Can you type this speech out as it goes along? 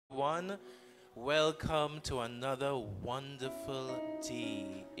everyone. Welcome to another wonderful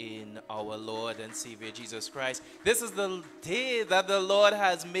day in our Lord and Savior Jesus Christ. This is the day that the Lord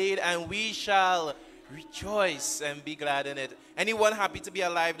has made, and we shall rejoice and be glad in it. Anyone happy to be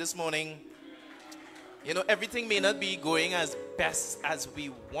alive this morning? You know, everything may not be going as best as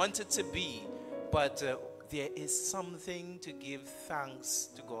we want it to be, but there is something to give thanks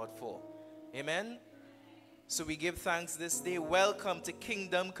to God for. Amen? So we give thanks this day. Welcome to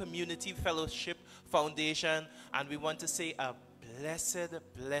Kingdom Community Fellowship Foundation, and we want to say a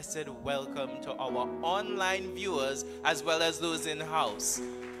blessed welcome to our online viewers as well as those in house.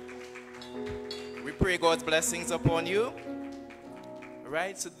 We pray God's blessings upon you.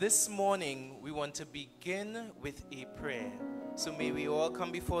 Right, so this morning we want to begin with a prayer. So may we all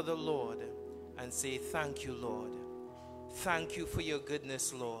come before the Lord and say, thank you, Lord. Thank you for your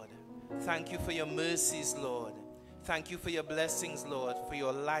goodness, Lord. Thank you for your mercies, Lord. Thank you for your blessings, Lord, for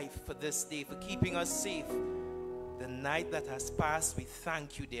your life, for this day, for keeping us safe. The night that has passed, we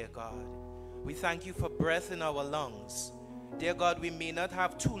thank you, dear God. We thank you for breath in our lungs. Dear God, we may not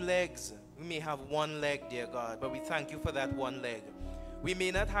have two legs. We may have one leg, dear God, but we thank you for that one leg. We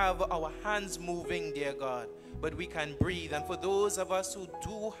may not have our hands moving, dear God, but we can breathe. And for those of us who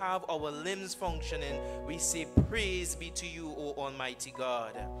do have our limbs functioning, we say praise be to you, O Almighty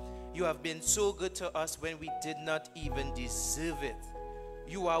God. You have been so good to us when we did not even deserve it.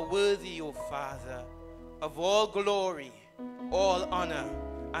 You are worthy, O Father, of all glory, all honor,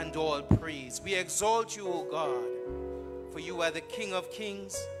 and all praise. We exalt you, O God, for you are the King of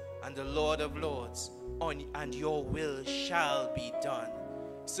kings and the Lord of lords, and your will shall be done.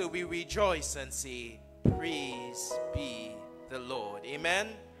 So we rejoice and say, praise be the Lord. Amen.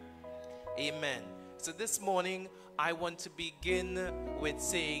 Amen. So this morning, I want to begin with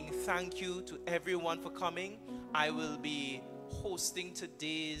saying thank you to everyone for coming. I will be hosting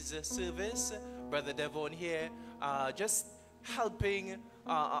today's service. Brother Devon here, just helping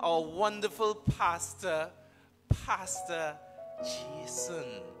our wonderful pastor, Pastor Jason,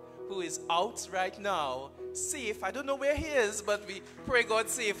 who is out right now, safe. I don't know where he is, but we pray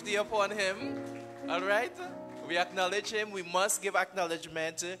God's safety upon him. All right? We acknowledge him. We must give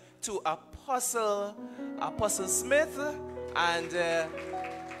acknowledgement to Apostle Smith and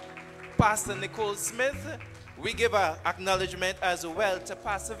Pastor Nicole Smith. We give an acknowledgement as well to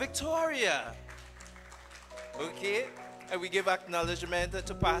Pastor Victoria. Okay? And we give acknowledgement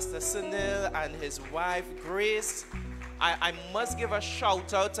to Pastor Sunil and his wife, Grace. I must give a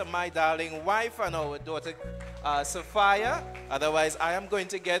shout out to my darling wife and our daughter, Sophia. Otherwise, I am going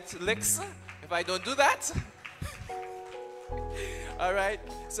to get licks if I don't do that. All right.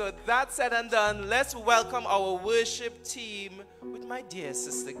 So that said and done, let's welcome our worship team with my dear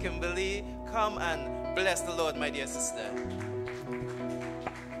sister, Kimberly. Come and bless the Lord, my dear sister.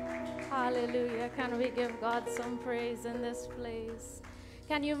 Hallelujah. Can we give God some praise in this place?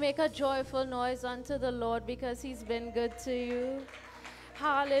 Can you make a joyful noise unto the Lord because he's been good to you?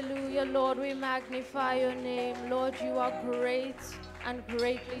 Hallelujah, Lord, we magnify your name. Lord, you are great and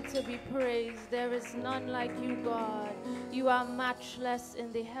greatly to be praised. There is none like you, God. You are matchless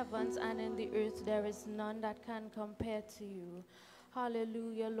in the heavens and in the earth. There is none that can compare to you.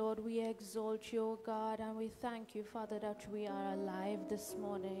 Hallelujah, Lord, we exalt you, O God, and we thank you, Father, that we are alive this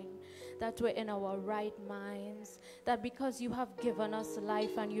morning, that we're in our right minds, that because you have given us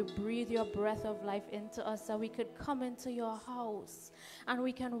life and you breathe your breath of life into us, that we could come into your house and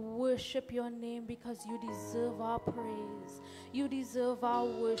we can worship your name because you deserve our praise. You deserve our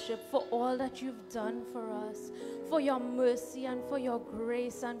worship for all that you've done for us, for your mercy and for your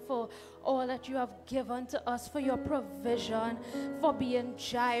grace and for all that you have given to us, for your provision, for being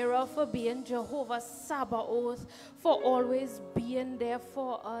Jireh, for being Jehovah Sabaoth, for always being there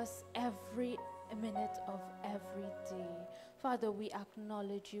for us every minute of every day. Father, we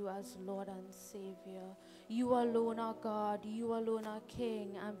acknowledge you as Lord and Savior. You alone are God, you alone are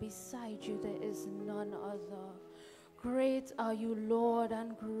King, and beside you there is none other. Great are you, Lord,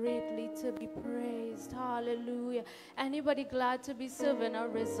 and greatly to be praised. Hallelujah. Anybody glad to be serving a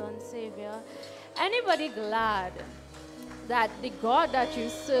risen Savior? Anybody glad that the God that you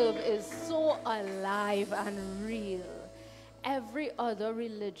serve is so alive and real? Every other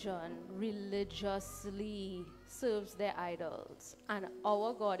religion religiously serves their idols. And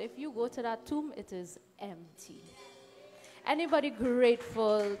our God, if you go to that tomb, it is empty. Anybody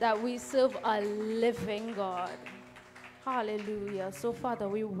grateful that we serve a living God? Hallelujah. So, Father,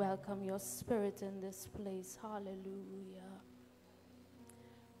 we welcome your spirit in this place. Hallelujah.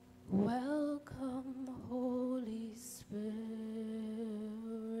 Welcome, Holy Spirit.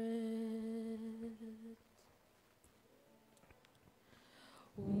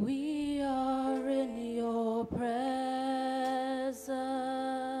 We are in your presence.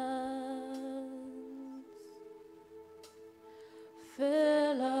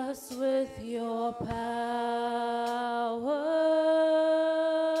 Fill us with your power.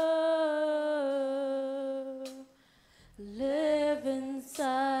 Live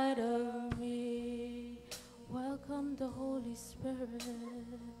inside of me. Welcome the Holy Spirit.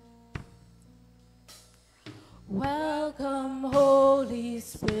 Welcome, Holy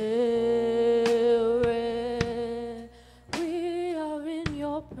Spirit. We are in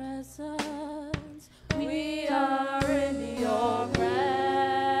your presence. We are in your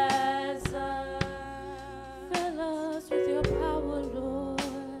presence. Fill us with your power, Lord.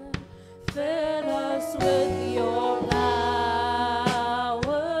 Fill us with your power.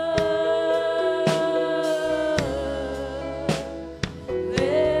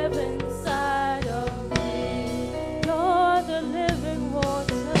 Live inside of me. You're the living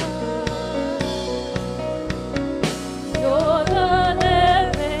water.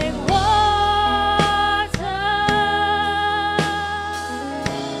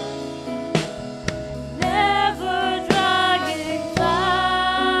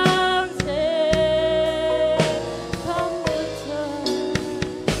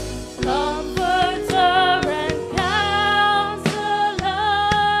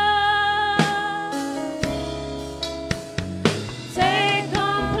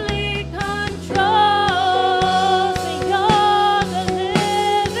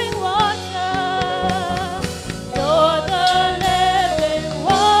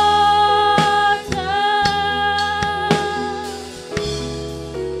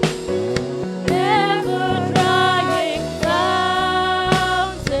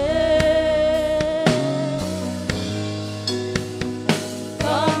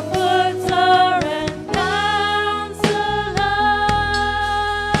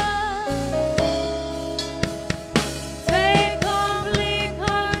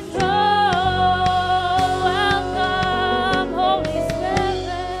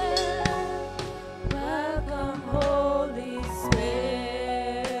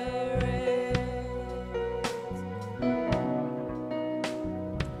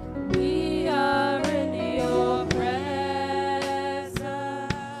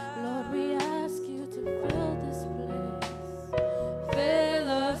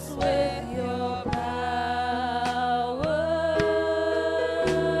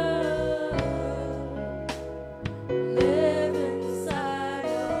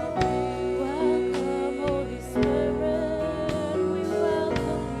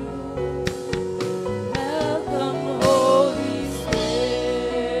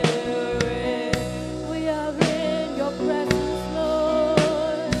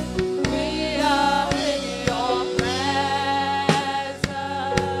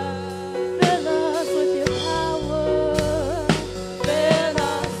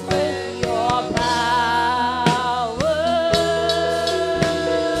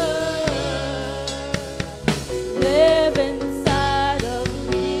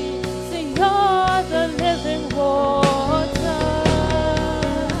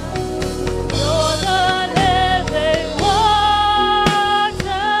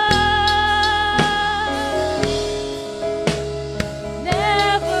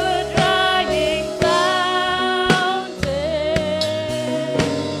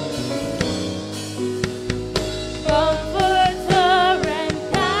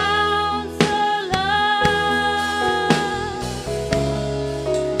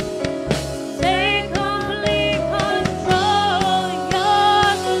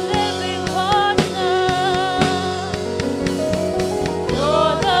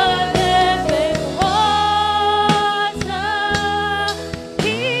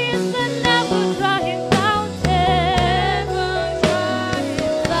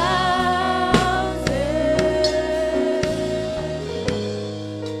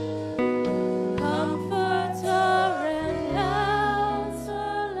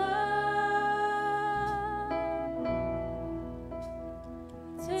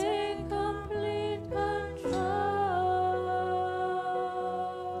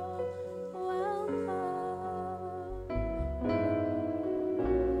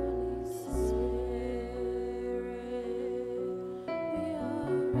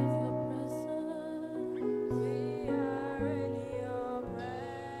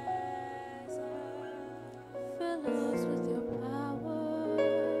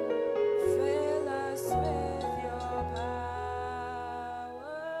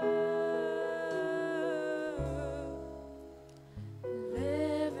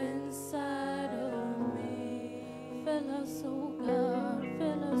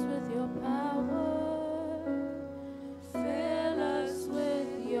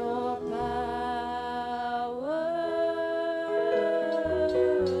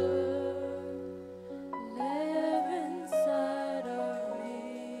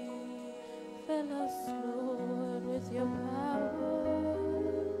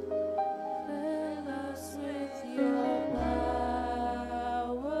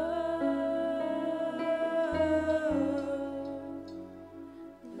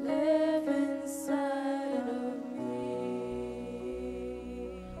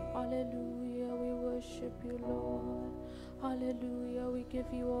 Hallelujah. We give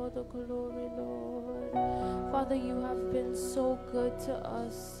you all the glory, Lord. Father, you have been so good to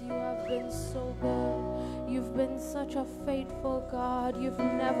us. You have been so good. You've been such a faithful God. You've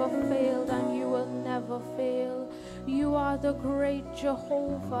never failed and you will never fail. You are the great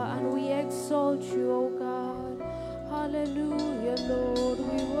Jehovah, and we exalt you, O God. Hallelujah, Lord.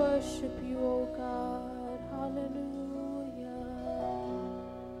 We worship you, O God. Hallelujah.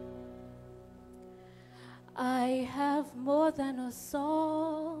 I have more than a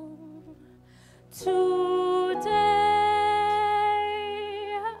song today.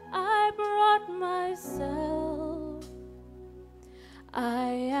 I brought myself. I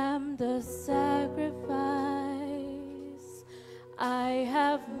am the sacrifice. I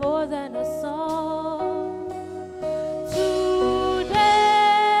have more than a song today.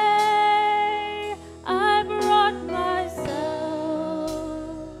 I brought myself.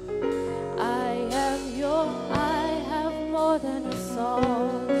 I have more than a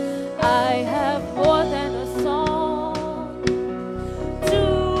song. I have more than a song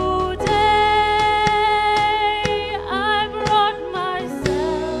today. I brought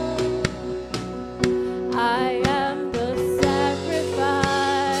myself. I am the sacrifice.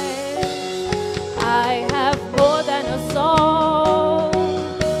 I have more than a song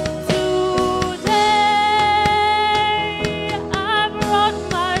today. I brought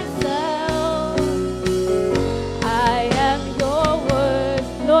myself. I am your word,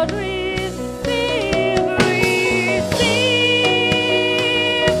 Lord. Receive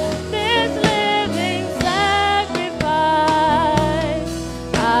this living sacrifice.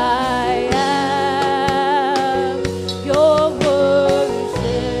 I am your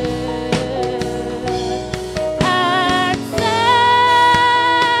worship.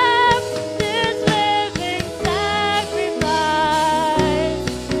 Accept this living sacrifice.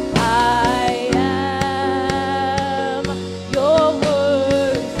 I am your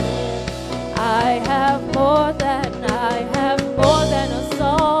worship. I have more than a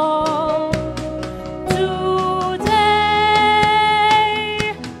song today.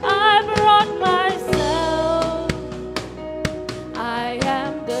 I brought myself. I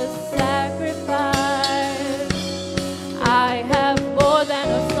am the sacrifice. I have more than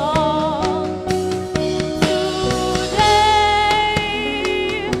a song today.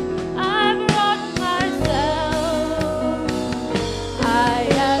 I brought myself. I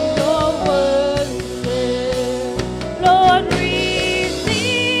am your worship. Lord, receive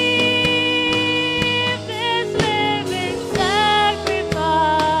this living sacrifice.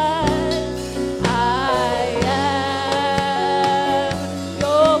 I am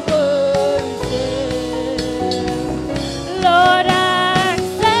your worship. Lord,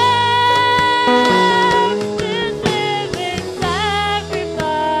 accept this living sacrifice.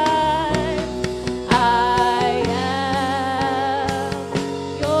 I am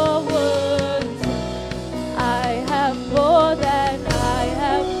your worship. I have more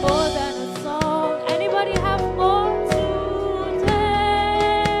than a song. Anybody have more today?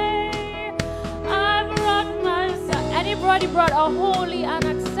 I brought myself. Anybody brought a holy and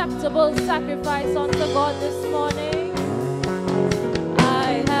acceptable sacrifice unto God this morning?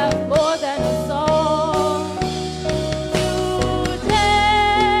 I have more than a song today.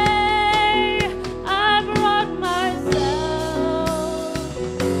 I brought myself.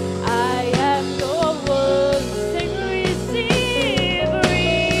 I am your word. Sing, receive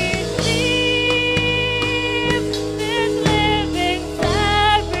this living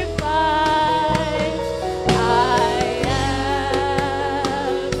sacrifice. I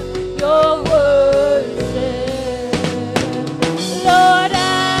am your worship.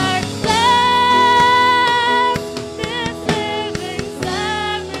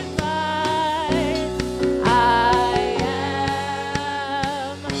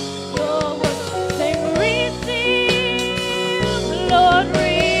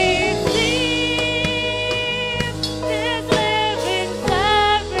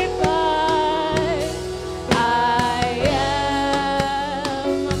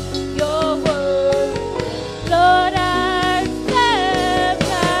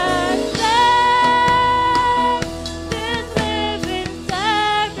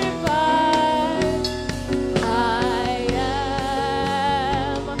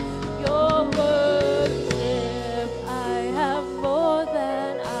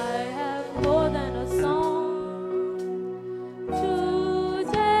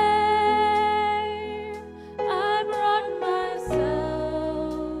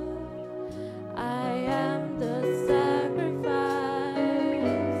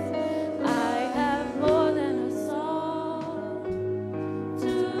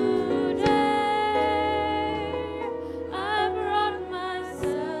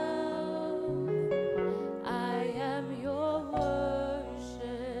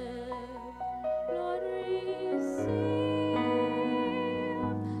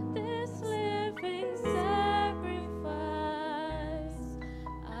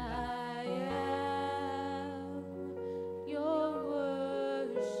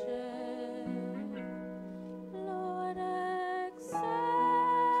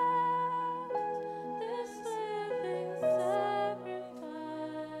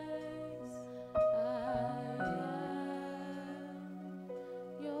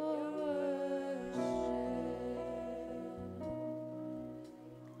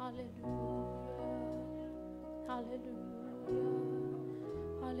 Hallelujah. Hallelujah.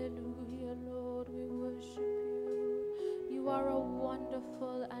 Hallelujah, Lord, we worship you. You are a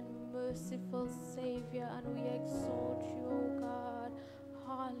wonderful and merciful Savior, and we exalt you, O God.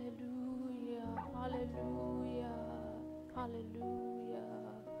 Hallelujah. Hallelujah. Hallelujah.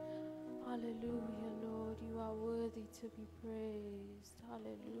 Hallelujah, Lord, you are worthy to be praised.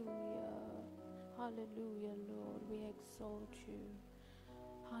 Hallelujah. Hallelujah, Lord, we exalt you.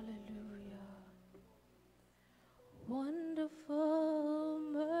 Hallelujah. Wonderful,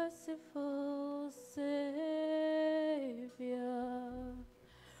 merciful Savior,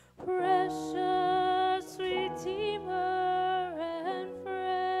 precious Redeemer and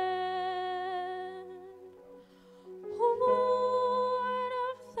friend. Who would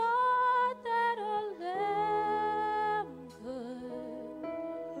have thought that a lamb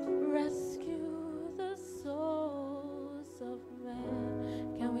could rescue the souls of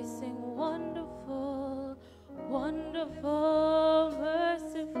men? Can we sing wonderful, wonderful,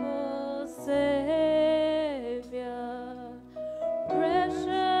 merciful Savior, precious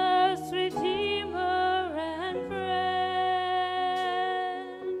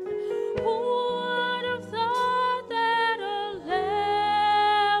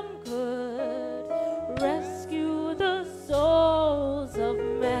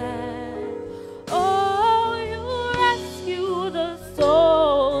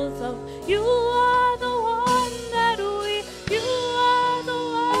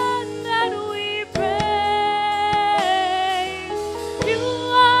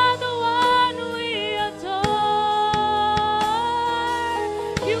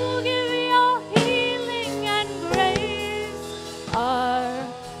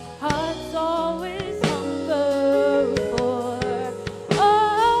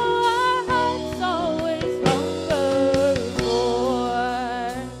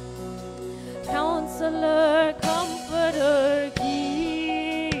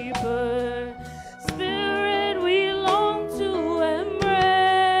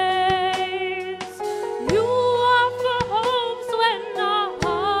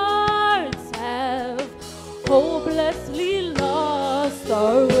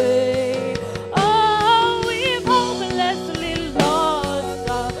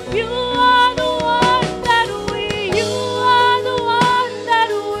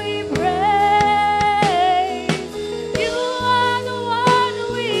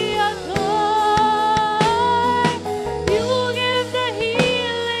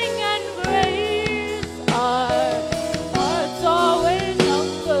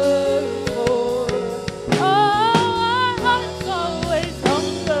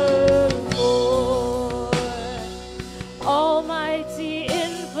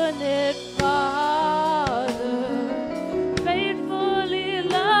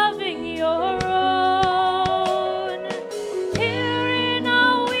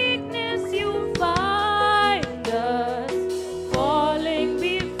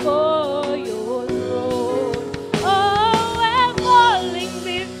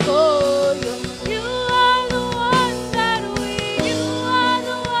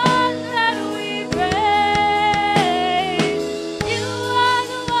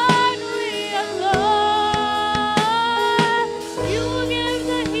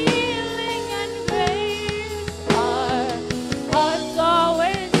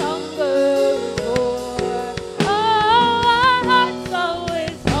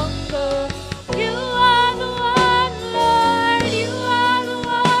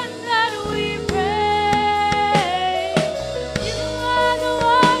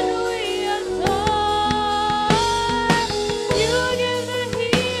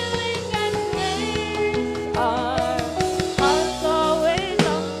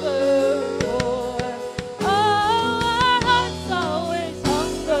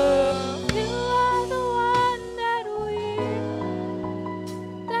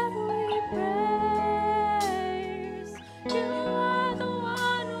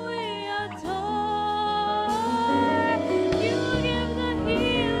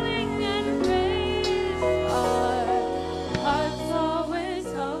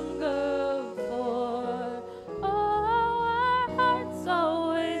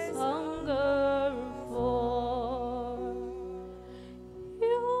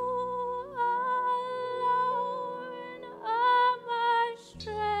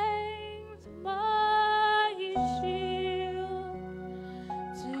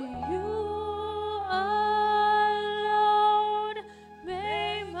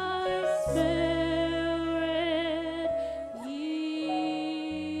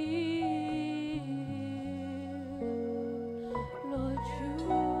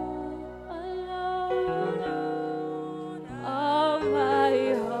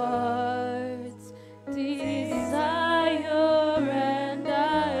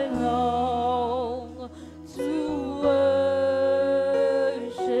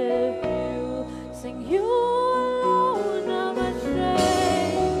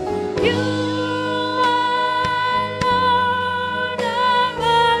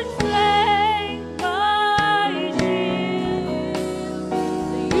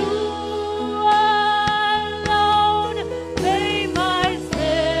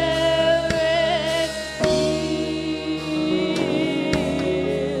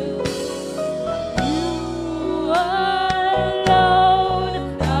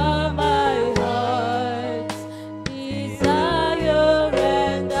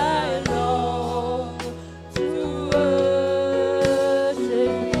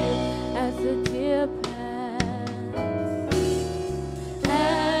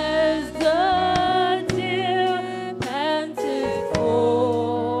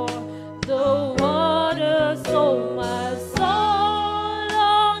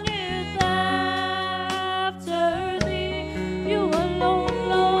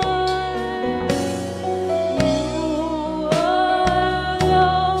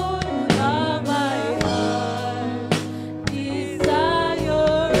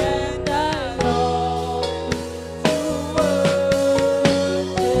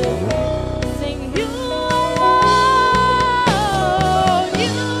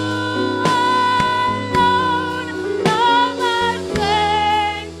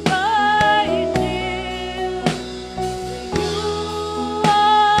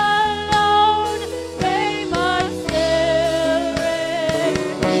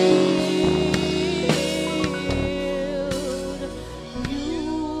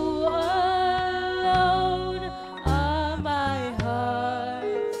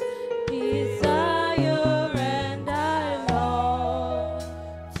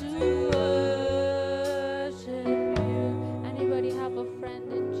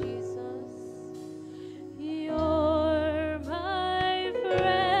friend in Jesus. You're my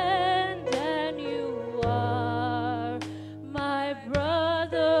friend and you are my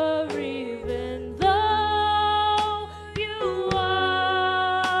brother, even though you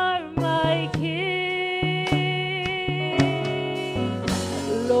are my king.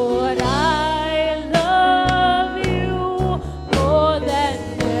 Lord, I love you more than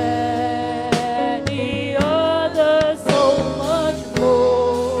any other, so much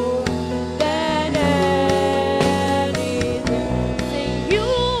more than anything. Sing you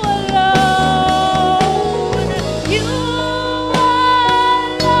alone, you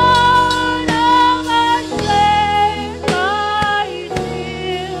alone are my strength, my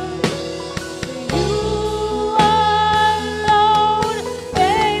shield. You alone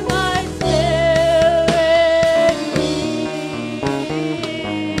make my spirit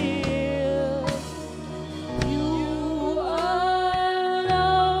yield. You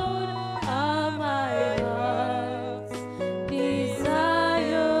alone are my heart's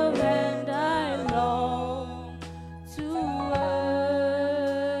desire, and I long to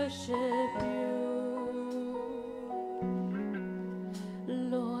worship you.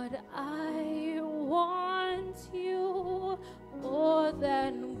 Lord, I want you more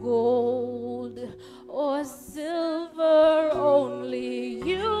than gold or silver, only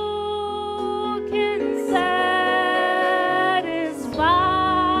you can satisfy.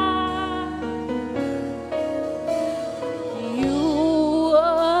 You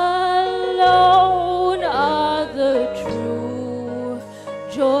alone are the true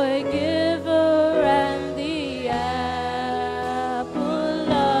joy giver and the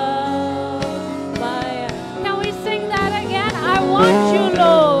apple of my eye. Can we sing that again? I want you,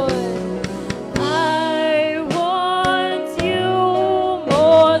 Lord. I want you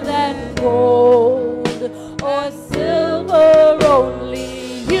more than gold or silver,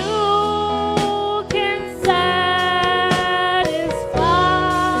 only you can satisfy.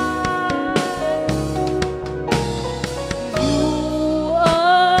 You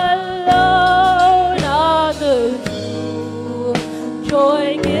alone are the true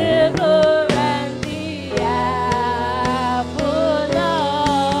joy giver and the apple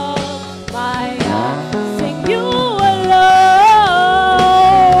of my eye. Sing you alone,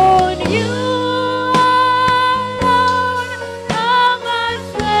 you alone are my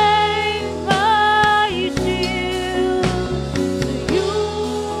strength, my shield. You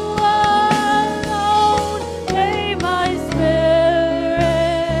alone make my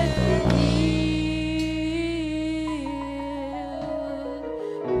spirit yield.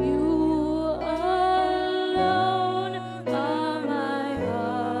 You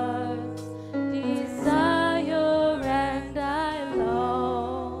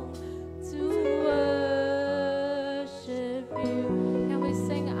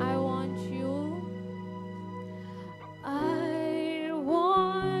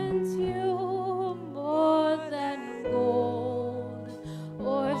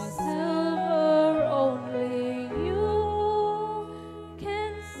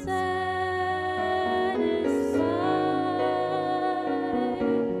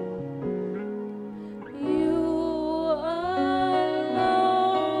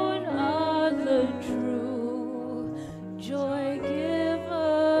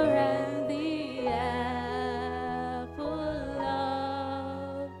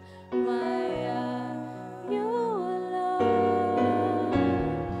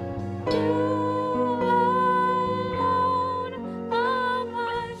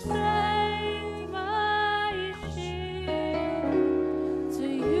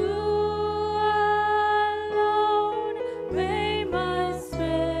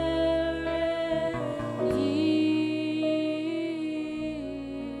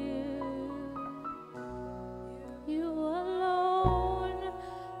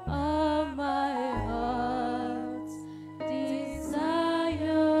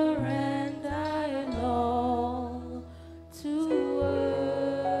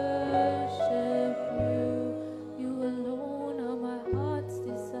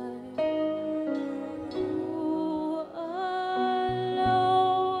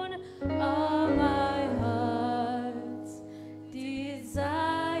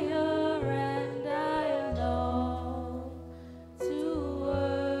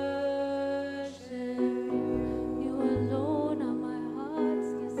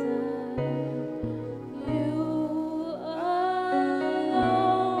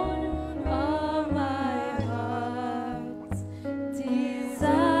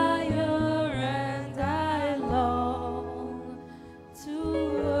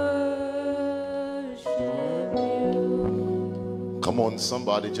on,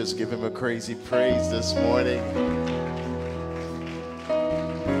 somebody, just give him a crazy praise this morning.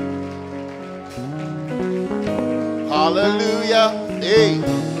 Hallelujah. Hey.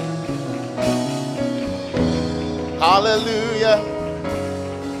 Hallelujah.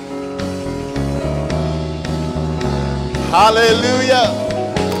 Hallelujah.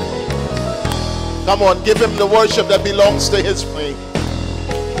 Come on, give him the worship that belongs to his name.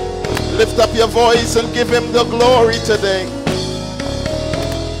 Lift up your voice and give him the glory today.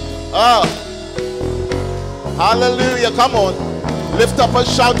 Hallelujah. Come on. Lift up a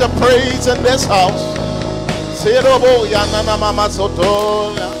shout of praise in this house. Hey.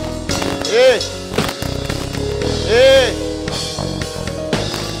 Hey.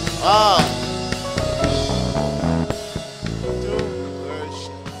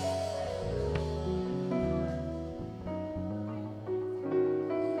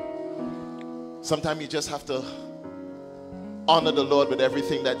 Sometimes you just have to honor the Lord with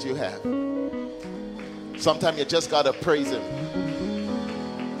everything that you have. Sometimes you just got to praise him.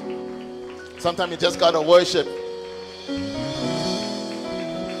 Sometimes you just got to worship.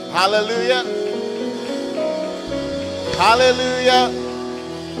 Hallelujah. Hallelujah.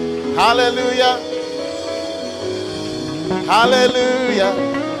 Hallelujah. Hallelujah.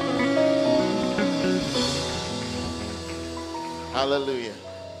 Hallelujah.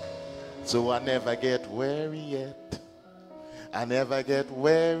 So I never get weary yet. I never get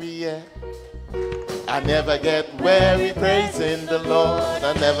weary yet. I never get weary praising the Lord.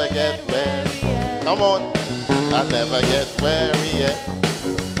 I never get weary yet. Come on. I never get weary yet.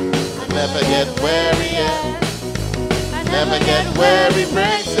 I never get weary yet. I never get weary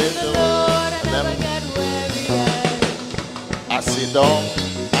praising the Lord. I never get weary yet. I sit down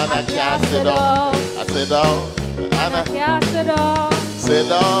and I cast it off. I sit down and I cast it off. Sit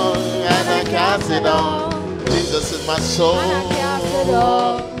down and I cast it off. Jesus is my soul. And I cast it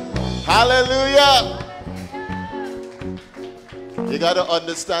off. Hallelujah. You got to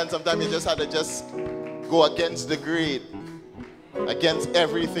understand, sometimes you just have to just go against the grain, against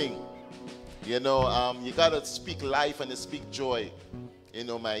everything. You know, you got to speak life and speak joy. You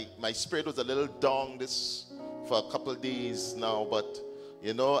know, my spirit was a little down this for a couple of days now, but,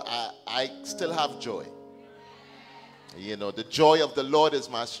 you know, I still have joy. You know, the joy of the Lord is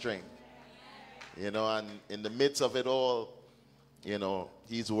my strength. You know, and in the midst of it all, you know,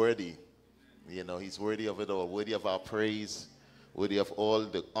 he's worthy. You know, he's worthy of it all, worthy of our praise, worthy of all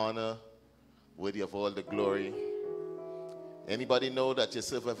the honor, worthy of all the glory. Anybody know that you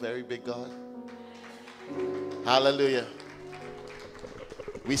serve a very big God? Hallelujah.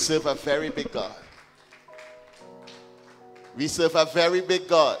 We serve a very big God. We serve a very big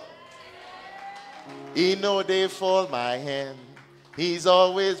God. He know they fall my hand. He's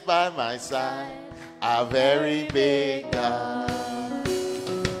always by my side. A very big God.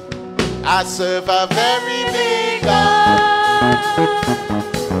 I serve a very big God.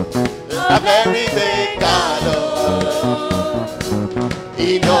 A very big God. Oh.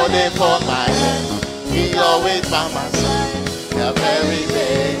 He know they fall my hand. He's always by my side. A very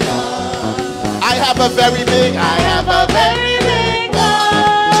big God. I have a very big God.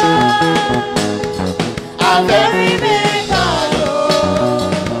 A very big God. Oh.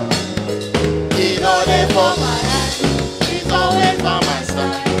 He know they fall my hand. He's always by my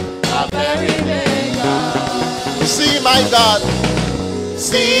side. A very big God. See my God.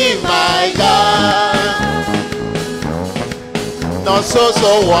 See my God. Not so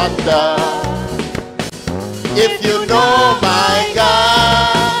wonder. If you know my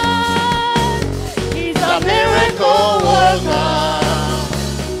God, he's a miracle worker.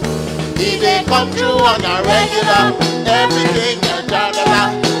 He may come through on a regular, everything and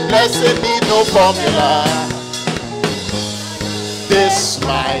da-da-da. Blessed be no formula. This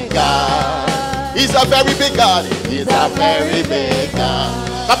my God. He's a very big God. He's a very big God.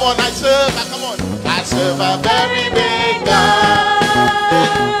 Come on, I serve a very big God.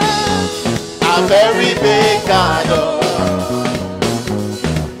 A very big God, oh.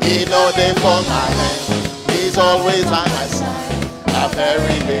 He know they fall my hand. He's always on my side. A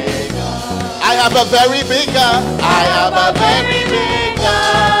very big God. I have a very big God. I have a very big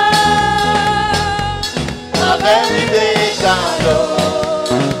God. A very big God, oh.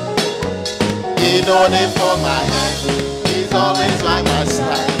 He know they fall my hand. He's always on my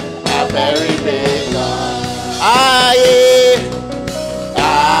side. A very big God.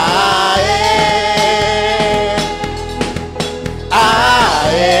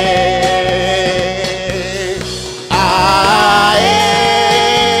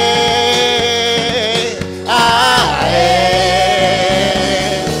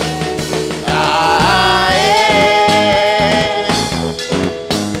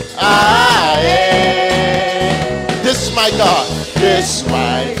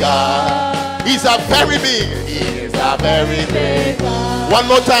 Very big. He is a very big God. One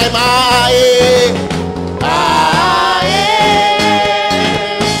more time.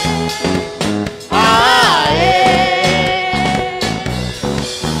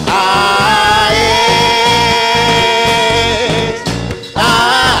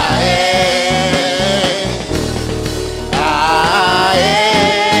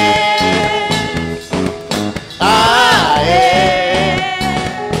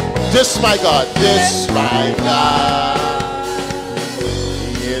 This my God, this my God,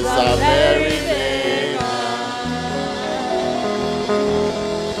 He is a very big God.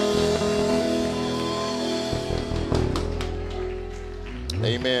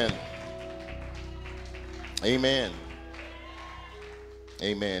 Amen. Amen.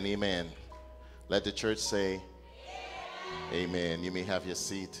 Amen. Amen. Let the church say amen. You may have your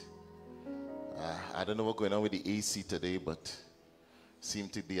seat. I don't know what's going on with the AC today, but seem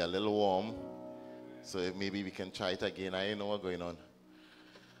to be a little warm, so maybe we can try it again. I don't know what's going on,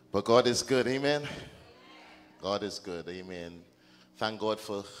 but God is good. Amen. God is good. Amen. Thank God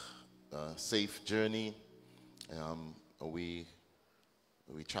for a safe journey. We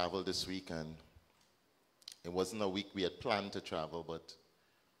traveled this week, and it wasn't a week we had planned to travel, but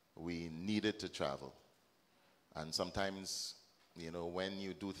we needed to travel. And sometimes, you know, when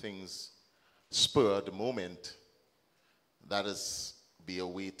you do things spur of the moment, that is be a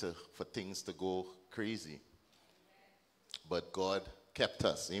way for things to go crazy. But God kept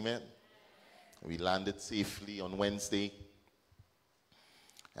us. Amen. We landed safely on Wednesday.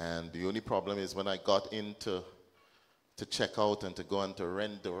 And the only problem is when I got in to check out and to go on to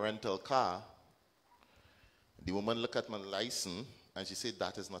rent the rental car, the woman looked at my license and she said,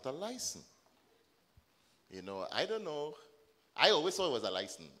 that is not a license. You know, I don't know. I always thought it was a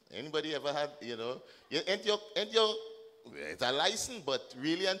license. Anybody ever had, you know, it's a license, but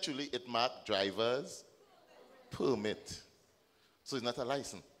really and truly it marked driver's permit. So it's not a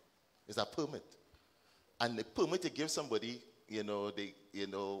license. It's a permit. And the permit you give somebody, they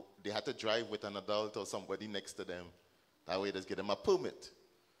had to drive with an adult or somebody next to them. That way they just give them a permit.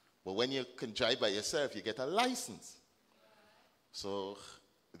 But when you can drive by yourself, you get a license. So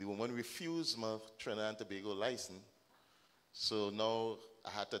the woman refused my Trinidad and Tobago license. So now I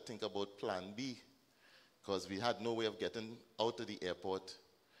had to think about plan B, because we had no way of getting out of the airport.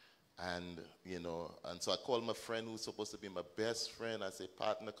 And so I called my friend who's supposed to be my best friend. I said,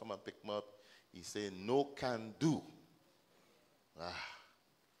 partner, come and pick me up. He said, no can do.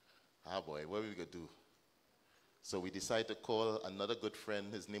 Boy, what are we going to do? So we decided to call another good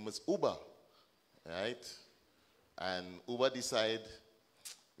friend. His name was Uber, right? And Uber decided,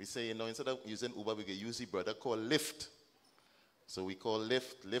 we say, instead of using Uber, we could use the brother called Lyft. So we called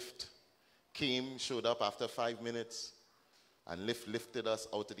Lyft. Lyft came, showed up after 5 minutes, and Lyft lifted us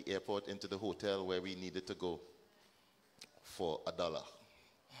out of the airport into the hotel where we needed to go for $1.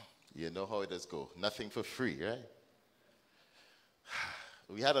 You know how it does go. Nothing for free, right?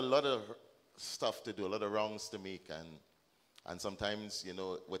 We had a lot of stuff to do, a lot of rounds to make, and sometimes,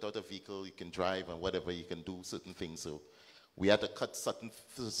 without a vehicle, you can drive and whatever, you can do certain things. So we had to cut certain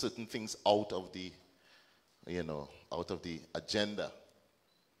things out of the, agenda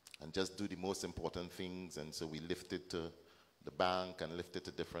and just do the most important things. And so we lifted to the bank and lifted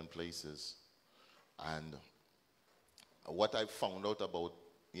to different places. And what I found out about,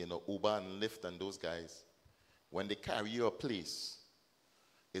 Uber and Lyft and those guys, when they carry you a place,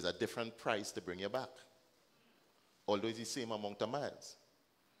 is a different price to bring you back, although it's the same amount of miles.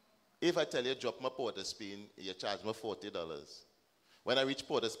 If I tell you drop my Port of Spain, you charge me $40. When I reach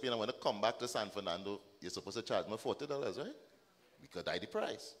Port of Spain, I want to come back to San Fernando, you're supposed to charge me $40, right? Because that's the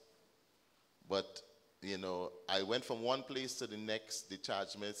price. But, I went from one place to the next, they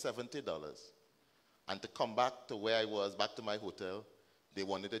charged me $70. And to come back to where I was, back to my hotel, they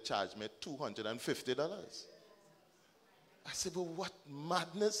wanted to charge me $250. I said, but what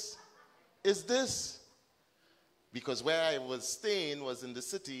madness is this? Because where I was staying was in the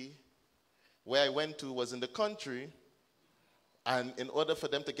city, where I went to was in the country, and in order for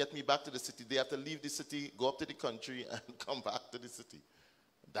them to get me back to the city, they have to leave the city, go up to the country, and come back to the city.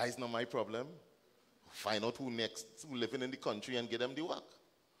 That is not my problem. Find out who living in the country and get them the work.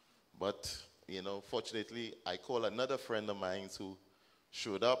 But, fortunately, I called another friend of mine who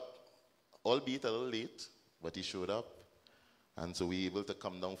showed up, albeit a little late, but he showed up. And so we were able to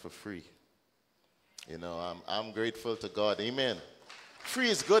come down for free. I'm grateful to God. Amen. Free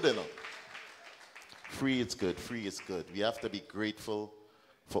is good, Free is good. Free is good. We have to be grateful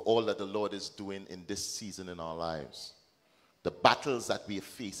for all that the Lord is doing in this season in our lives. The battles that we are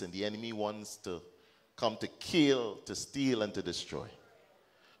facing, the enemy wants to come to kill, to steal, and to destroy.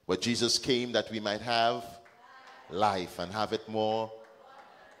 But Jesus came that we might have life and have it more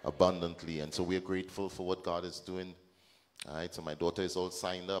abundantly. And so we're grateful for what God is doing. All right, so my daughter is all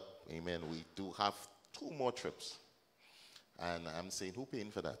signed up. Amen. We do have 2 more trips. And I'm saying, who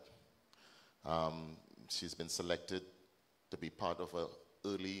paying for that? She's been selected to be part of a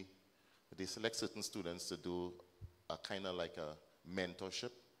early, they select certain students to do a kind of like a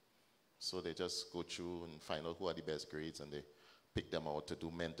mentorship. So they just go through and find out who are the best grades, and they pick them out to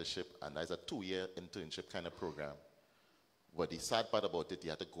do mentorship. And there's a 2-year internship kind of program. But the sad part about it,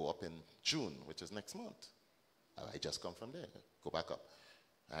 you have to go up in June, which is next month. I just come from there, go back up.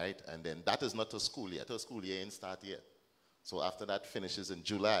 All right, and then that is not a school yet. Her school year ain't start yet. So after that finishes in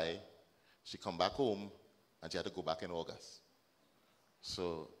July, she come back home, and she had to go back in August.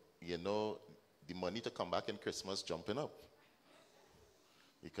 So, you know, the money to come back in Christmas jumping up.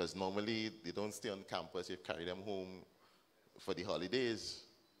 Because normally they don't stay on campus, you carry them home for the holidays.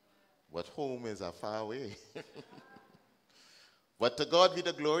 But home is a far away. But to God be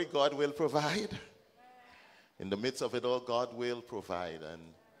the glory, God will provide. In the midst of it all, God will provide. And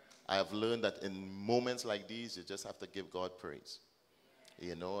I have learned that in moments like these, you just have to give God praise.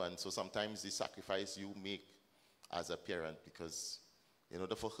 You know, and so sometimes the sacrifice you make as a parent, because in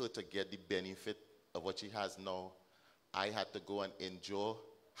order for her to get the benefit of what she has now, I had to go and endure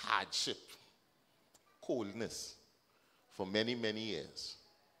hardship, coldness for many, many years.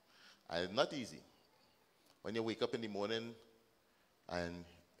 And it's not easy. When you wake up in the morning and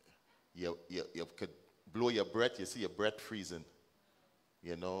you could blow your breath, you see your breath freezing.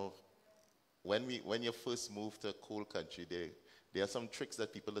 You know, when you first move to a cold country, there are some tricks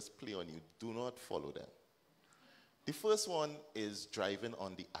that people just play on you. Do not follow them. The first one is driving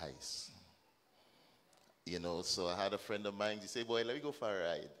on the ice. You know, so I had a friend of mine, he said, boy, let me go for a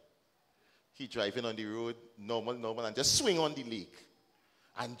ride. He driving on the road, normal, and just swing on the lake.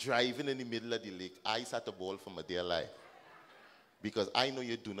 And driving in the middle of the lake, ice at the ball for my dear life. Because I know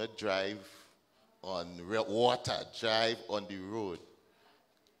you do not drive on water, drive on the road.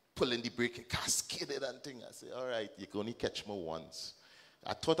 Pulling the brake, cascaded and thing. I say, all right, you can only catch me once.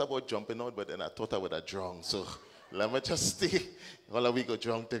 I thought about jumping out, but then I thought I would have drowned. So let me just stay. All of we go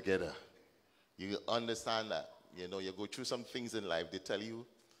drown together. You understand that. You know, you go through some things in life. They tell you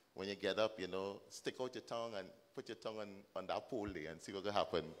when you get up, you know, stick out your tongue and put your tongue on that pole there and see what will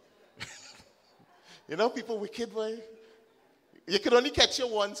happen. You know, people wicked, boy. You can only catch you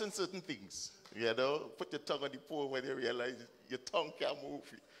once in certain things. You know, put your tongue on the pole when you realize your tongue can't move.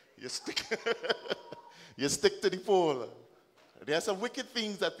 You stick, you stick to the pole. There are some wicked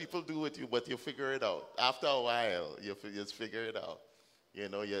things that people do with you, but you figure it out. After a while, you just figure it out. You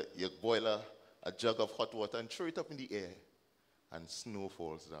know, you boil a jug of hot water and throw it up in the air, and snow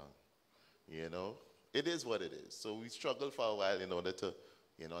falls down. You know, it is what it is. So we struggle for a while in order to,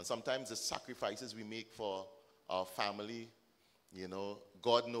 you know, and sometimes the sacrifices we make for our family, you know,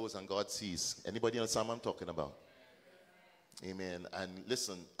 God knows and God sees. Anybody understand what I'm talking about? Amen. And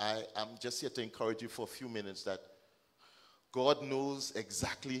listen, I'm just here to encourage you for a few minutes that God knows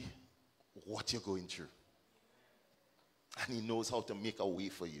exactly what you're going through. And he knows how to make a way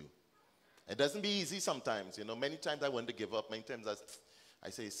for you. It doesn't be easy sometimes. You know, many times I want to give up. Many times I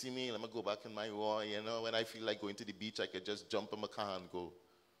say, see me, let me go back in my war. You know, when I feel like going to the beach, I could just jump in my car and go.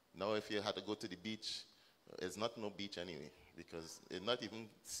 Now, if you had to go to the beach, it's not no beach anyway, because it's not even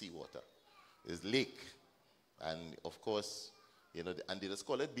seawater. It's lake. And, of course, you know, and they just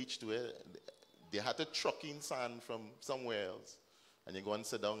call it beach to it. They had to truck in sand from somewhere else. And you go and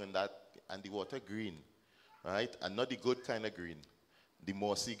sit down in that, and the water green, right? And not the good kind of green, the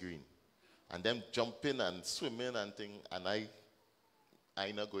mossy green. And them jumping and swimming and thing, and I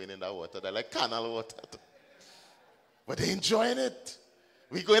not going in that water. They're like canal water. But they're enjoying it.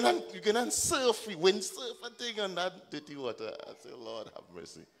 We going and surf, we windsurf and thing on that dirty water. I say, Lord, have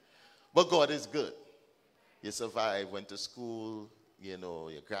mercy. But God is good. You survive, went to school, you know,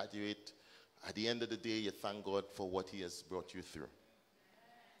 you graduate. At the end of the day, you thank God for what he has brought you through.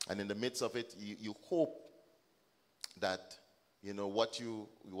 And in the midst of it, you hope that, you know, what you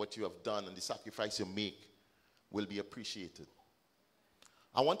have done and the sacrifice you make will be appreciated.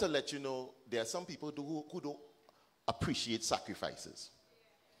 I want to let you know there are some people who don't appreciate sacrifices.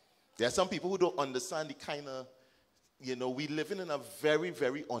 There are some people who don't understand the kind of, you know, we living in a very,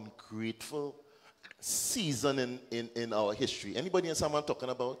 very ungrateful season in our history. Anybody understand what I'm talking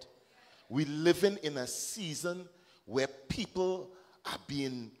about? We living in a season where people are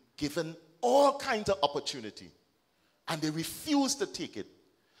being given all kinds of opportunity, and they refuse to take it,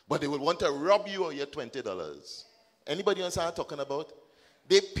 but they will want to rob you of your $20. Anybody understand what I'm talking about?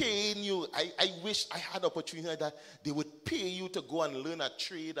 They paying you. I wish I had opportunity like that. They would pay you to go and learn a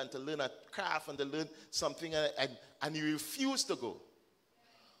trade and to learn a craft and to learn something, and you refuse to go.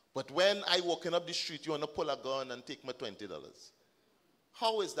 But when I walking up the street, you want to pull a gun and take my $20.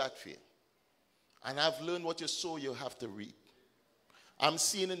 How is that fair? And I've learned what you sow, you have to reap. I'm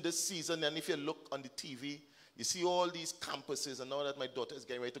seeing in this season, and if you look on the TV, you see all these campuses, and now that my daughter is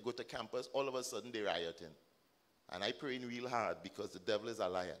getting ready to go to campus, all of a sudden they're rioting. And I praying real hard because the devil is a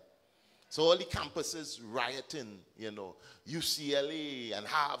liar. So all the campuses rioting, UCLA and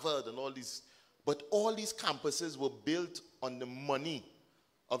Harvard and all these. But all these campuses were built on the money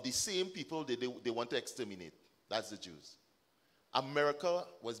of the same people they want to exterminate. That's the Jews. America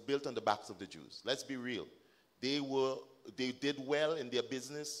was built on the backs of the Jews. Let's be real. They did well in their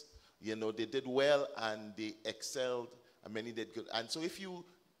business. They did well and they excelled, and many did good. And so if you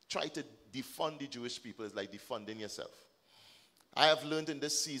try to defund the Jewish people, it's like defunding yourself. I have learned in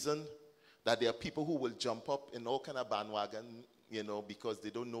this season that there are people who will jump up in all kind of bandwagon, because they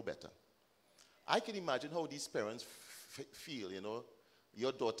don't know better. I can imagine how these parents feel,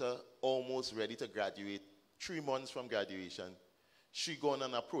 Your daughter almost ready to graduate, 3 months from graduation. She gone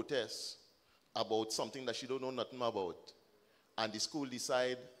on a protest about something that she don't know nothing about. And the school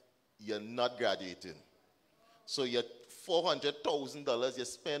decide you're not graduating. So your $400,000 you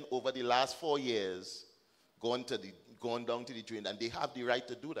spent over the last 4 years gone down to the drain, and they have the right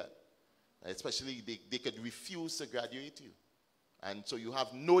to do that. Especially they could refuse to graduate you. And so you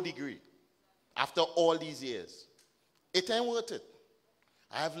have no degree after all these years. It ain't worth it.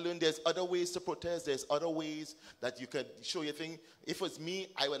 I have learned there's other ways to protest. There's other ways that you can show your thing. If it was me,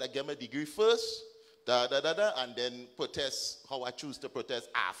 I would have get my degree first, and then protest how I choose to protest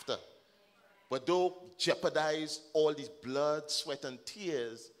after. But don't jeopardize all this blood, sweat, and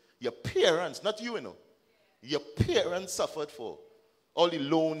tears. Your parents, not you, your parents suffered for. All the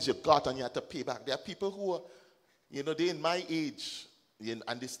loans you got and you had to pay back. There are people who are, they're in my age, and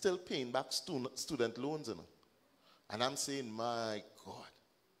they're still paying back student loans, And I'm saying, my God.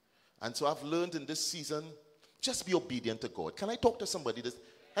 And so I've learned in this season, just be obedient to God. Can I talk to somebody?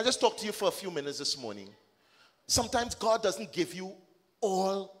 I just talked to you for a few minutes this morning. Sometimes God doesn't give you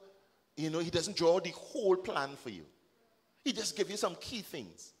all, He doesn't draw the whole plan for you. He just gives you some key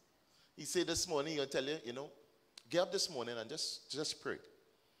things. He said this morning, He'll tell you, get up this morning and just pray.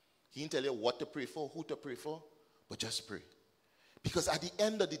 He didn't tell you what to pray for, who to pray for, but just pray. Because at the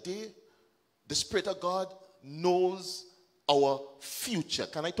end of the day, the Spirit of God knows our future.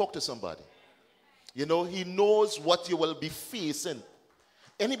 Can I talk to somebody? He knows what you will be facing.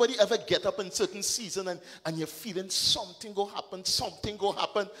 Anybody ever get up in certain season and you're feeling something go happen, something go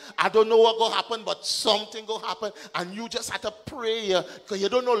happen. I don't know what go happen, but something go happen. And you just have to pray because you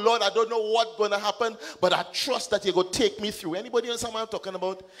don't know, Lord, I don't know what's going to happen, but I trust that you're going to take me through. Anybody know something I'm talking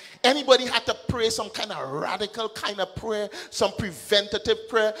about? Anybody had to pray some kind of radical kind of prayer, some preventative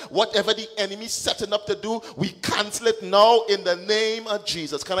prayer, whatever the enemy's setting up to do, we cancel it now in the name of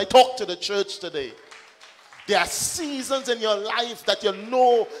Jesus. Can I talk to the church today? There are seasons in your life that you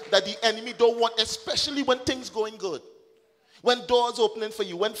know that the enemy don't want, especially when things going good. When doors opening for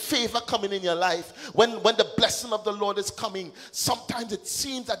you, when favor coming in your life, when the blessing of the Lord is coming, sometimes it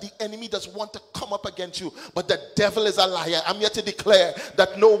seems that the enemy does want to come up against you, but the devil is a liar. I'm here to declare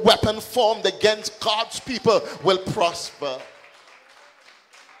that no weapon formed against God's people will prosper.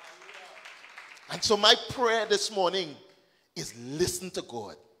 And so my prayer this morning is listen to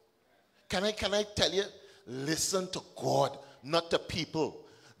God. Can I tell you? Listen to God, not to people.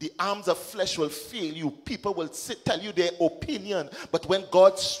 The arms of flesh will fail you. People will tell you their opinion. But when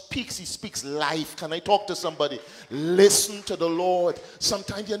God speaks, He speaks life. Can I talk to somebody? Listen to the Lord.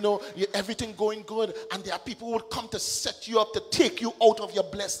 Sometimes, everything going good. And there are people who will come to set you up, to take you out of your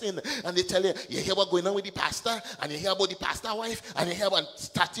blessing. And they tell you, you hear what's going on with the pastor? And you hear about the pastor wife? And you hear about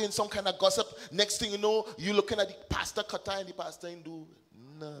starting some kind of gossip. Next thing you know, you're looking at the pastor cutter and the pastor ain't do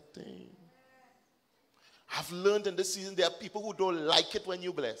nothing. I've learned in this season there are people who don't like it when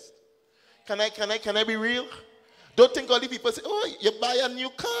you're blessed. Can I be real? Don't think all the people say, oh, you buy a new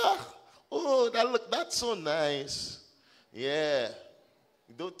car. Oh, that's so nice. Yeah.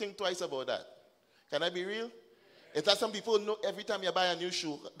 Don't think twice about that. Can I be real? Is that some people know every time you buy a new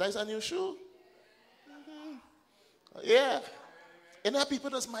shoe, that's a new shoe? Mm-hmm. Yeah. And there are people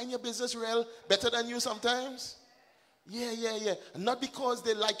that mind your business real better than you sometimes. Yeah. Not because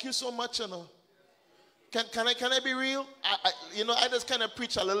they like you so much, Can I be real? I just kind of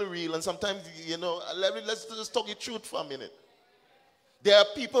preach a little real, and sometimes, let's just talk the truth for a minute. There are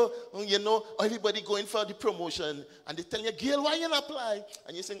people, everybody going for the promotion, and they tell you, Gail, why you not apply?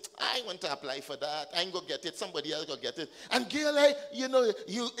 And you say, I want to apply for that. I ain't going to get it. Somebody else going to get it. And Gail,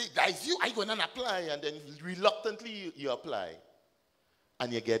 guys, I going to apply. And then reluctantly you apply.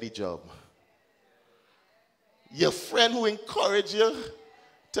 And you get the job. Your friend who encouraged you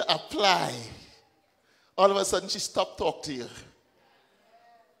to apply, all of a sudden she stopped talking to you.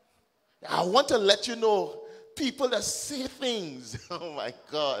 I want to let you know, people that say things, oh my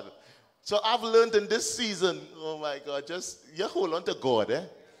God. So I've learned in this season, oh my God, just you hold on to God,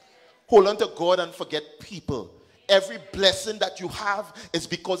 Hold on to God and forget people. Every blessing that you have is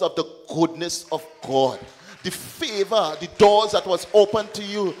because of the goodness of God. The favor, the doors that was opened to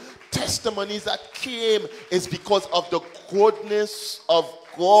you, testimonies that came is because of the goodness of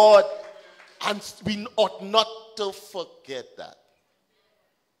God. And we ought not to forget that.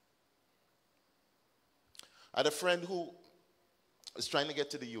 I had a friend who was trying to get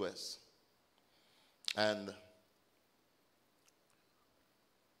to the U.S. and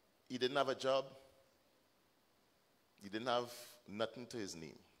he didn't have a job. He didn't have nothing to his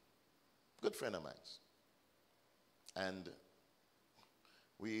name. Good friend of mine. And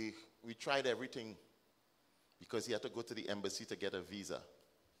we tried everything because he had to go to the embassy to get a visa.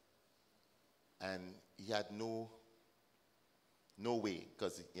 And he had no way,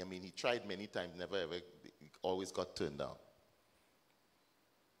 because he tried many times, never ever, always got turned down.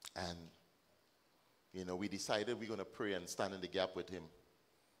 And we decided we're going to pray and stand in the gap with him.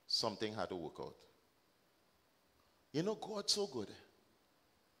 Something had to work out. God's so good.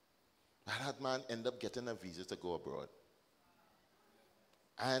 That man ended up getting a visa to go abroad.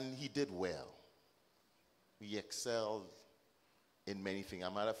 And he did well. He excelled in many things. As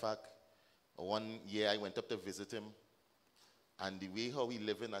a matter of fact, one year I went up to visit him, and the way how he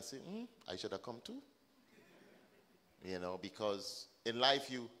living, I said, I should have come too. Because in life,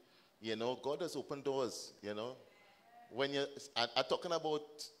 God has opened doors, When I'm talking about,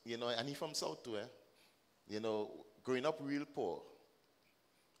 and he from South too, growing up real poor.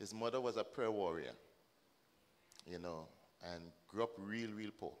 His mother was a prayer warrior, and grew up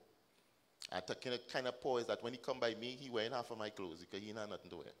real poor. And the kind of poor is that when he come by me, he wearing half of my clothes because he had nothing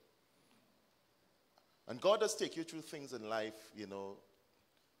to wear. And God does take you through things in life,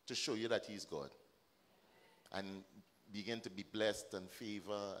 to show you that he's God. And begin to be blessed and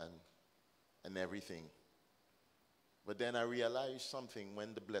favor and everything. But then I realized something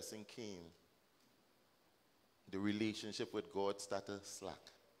when the blessing came. The relationship with God started slack.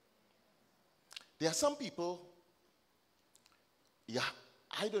 There are some people,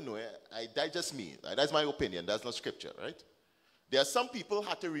 I don't know, that's just me. That's my opinion. That's not scripture, right? There are some people who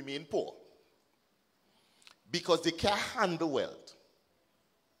had to remain poor because they can't handle wealth.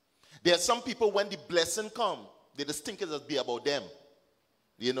 There are some people, when the blessing comes, they just think it'll be about them.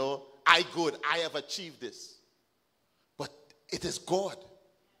 I have achieved this. But it is God.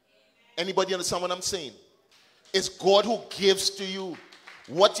 Anybody understand what I'm saying? It's God who gives to you.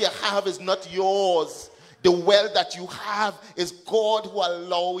 What you have is not yours. The wealth that you have is God who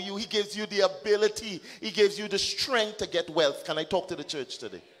allows you. He gives you the ability. He gives you the strength to get wealth. Can I talk to the church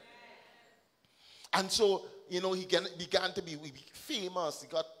today? And so, he began to be famous. He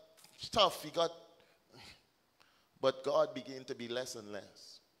got stuff. But God began to be less and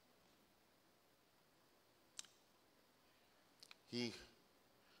less.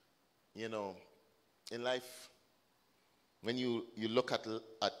 In life, when you look at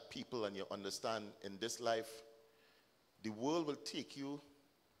people and you understand in this life, the world will take you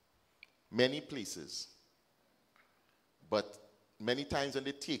many places. But many times when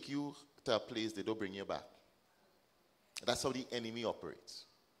they take you to a place, they don't bring you back. That's how the enemy operates.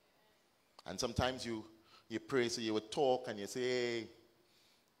 And sometimes you pray, so you would talk and you say, hey,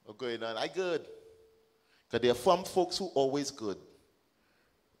 what's going on? I good. Because there are some folks who always good.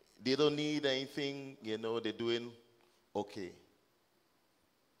 They don't need anything, they're doing okay.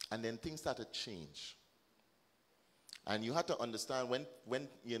 And then things start to change. And you have to understand when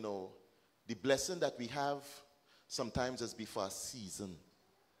the blessing that we have sometimes is before a season.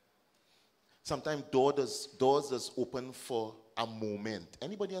 Sometimes doors just open for a moment.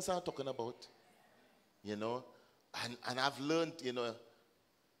 Anybody else I'm talking about? And I've learned,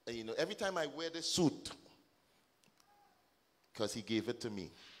 every time I wear this suit, because he gave it to me.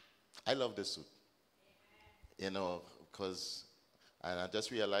 I love this suit. Because and I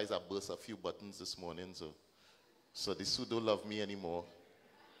just realized I burst a few buttons this morning, so the suit don't love me anymore.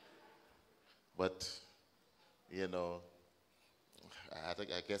 But, I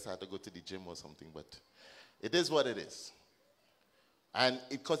guess I had to go to the gym or something, but it is what it is. And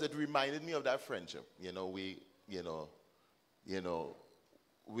because it reminded me of that friendship,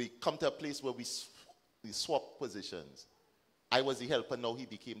 we come to a place where we swap positions. I was the helper, now he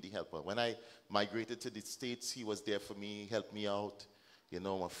became the helper. When I migrated to the States, he was there for me, helped me out. You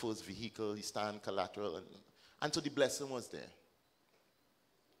know, my first vehicle, he stand collateral. And so the blessing was there.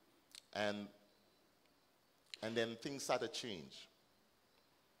 And then things started to change.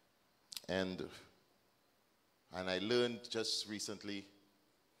 And I learned just recently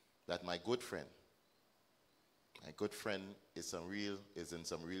that my good friend is in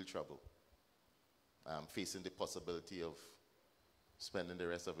some real trouble. Facing the possibility of spending the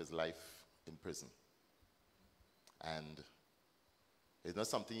rest of his life in prison. And it's not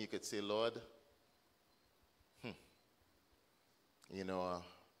something you could say, Lord, you know,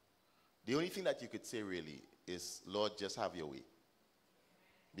 the only thing that you could say really is, Lord, just have your way.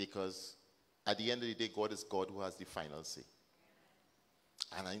 Because at the end of the day, God is God who has the final say.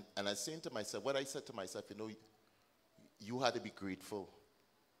 And I saying to myself, what I said to myself, you know, you had to be grateful.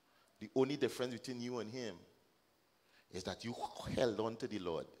 The only difference between you and him is that you held on to the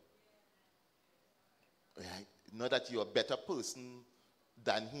Lord. Right? Not that you're a better person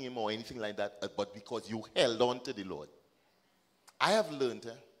than him or anything like that, but because you held on to the Lord. I have learned,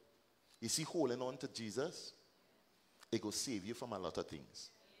 you see, holding on to Jesus, it will save you from a lot of things.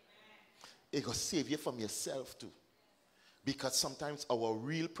 It will save you from yourself too. Because sometimes our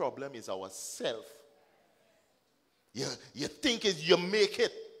real problem is ourself. You think you make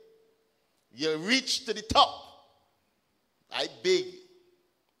it. You reach to the top. I beg.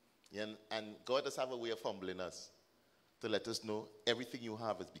 And God does have a way of humbling us to let us know everything you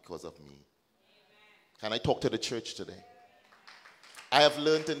have is because of me. Amen. Can I talk to the church today? I have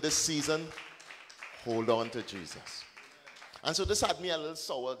learned in this season, hold on to Jesus. And so this had me a little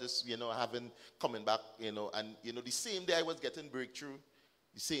sour, this, coming back, and, the same day I was getting breakthrough,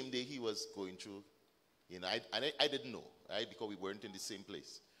 the same day he was going through, I didn't know, right, because we weren't in the same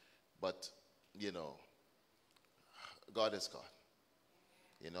place. But, God is God.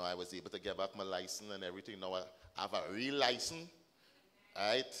 I was able to get back my license and everything. Now I have a real license,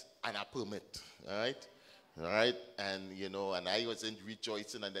 right, and a permit, all right, and, and I wasn't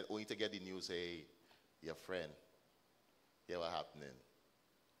rejoicing, and then only to get the news, hey, your friend, hear what happening.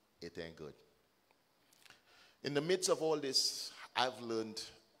 It ain't good. In the midst of all this, I've learned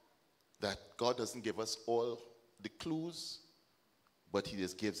that God doesn't give us all the clues, but he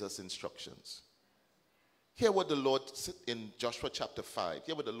just gives us instructions. Hear what the Lord said in Joshua chapter 5.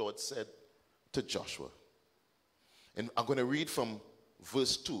 Hear what the Lord said to Joshua. And I'm going to read from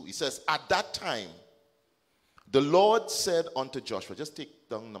verse 2. He says, at that time, the Lord said unto Joshua, just take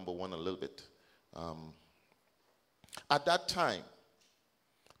down number 1 a little bit. At that time,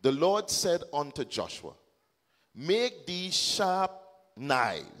 the Lord said unto Joshua, make these sharp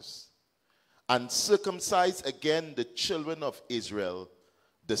knives and circumcise again the children of Israel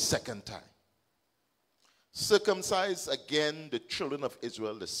the second time. Circumcise again the children of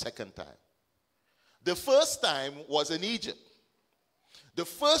Israel the second time. The first time was in Egypt. The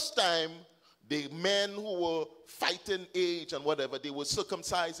first time the men who were fighting age and whatever, they were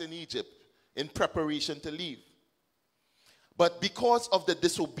circumcised in Egypt in preparation to leave. But because of the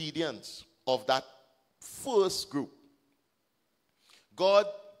disobedience of that first group, God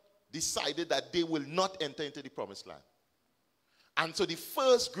decided that they will not enter into the promised land. And so the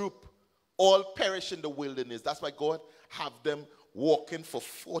first group all perish in the wilderness. That's why God have them walking for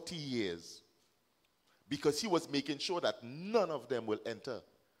 40 years. Because he was making sure that none of them will enter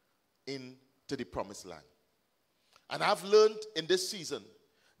into the promised land. And I've learned in this season,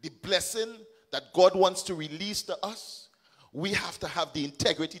 the blessing that God wants to release to us, we have to have the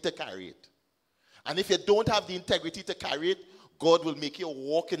integrity to carry it. And if you don't have the integrity to carry it, God will make you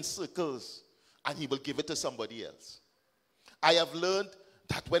walk in circles and he will give it to somebody else. I have learned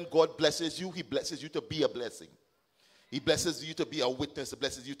that when God blesses you, he blesses you to be a blessing. He blesses you to be a witness. He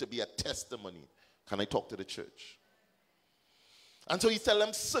blesses you to be a testimony. Can I talk to the church? And so he tells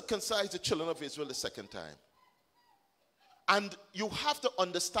them, circumcise the children of Israel the second time. And you have to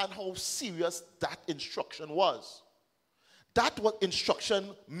understand how serious that instruction was. That what instruction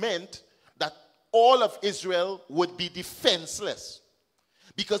meant that all of Israel would be defenseless.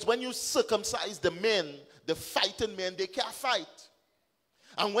 Because when you circumcise the men, the fighting men, they can't fight.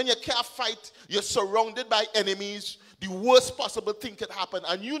 And when you can't fight, you're surrounded by enemies. The worst possible thing could happen.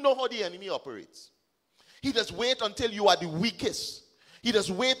 And you know how the enemy operates. He just wait until you are the weakest. He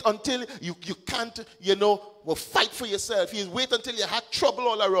just wait until you can't, fight for yourself. He wait until you had trouble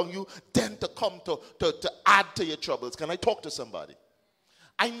all around you, then to come to add to your troubles. Can I talk to somebody?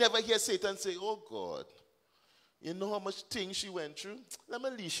 I never hear Satan say, oh God, you know how much things she went through? Let me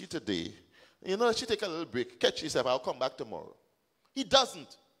leave you today. She take a little break. Catch yourself. I'll come back tomorrow. He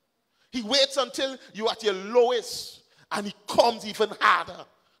doesn't. He waits until you're at your lowest and he comes even harder.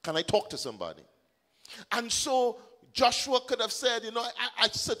 Can I talk to somebody? And so Joshua could have said, you know, I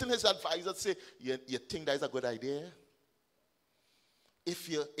certain his advisors say, you think that is a good idea? If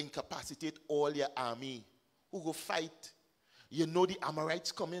you incapacitate all your army, who go fight? You know the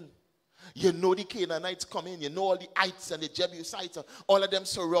Amorites come in. You know the Canaanites come in. You know all the Ites and the Jebusites, all of them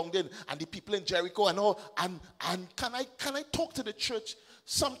surrounding, and the people in Jericho and all. And can I talk to the church?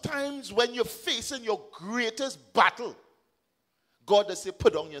 Sometimes when you're facing your greatest battle, God does say,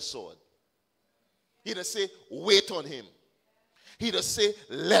 put down your sword. He does say, wait on him. He does say,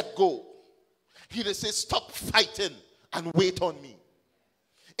 let go. He does say, stop fighting and wait on me.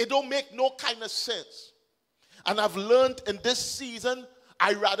 It don't make no kind of sense. And I've learned in this season,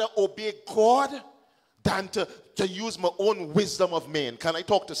 I rather obey God than to use my own wisdom of man. Can I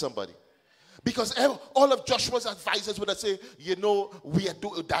talk to somebody? Because all of Joshua's advisors would have said, you know,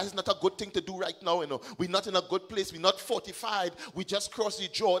 that is not a good thing to do right now. You know, we're not in a good place. We're not fortified. We just crossed the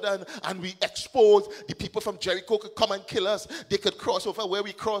Jordan and we exposed. The people from Jericho could come and kill us. They could cross over where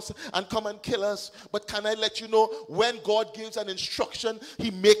we cross and come and kill us. But can I let you know, when God gives an instruction,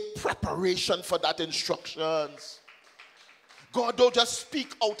 he make preparation for that instructions. God don't just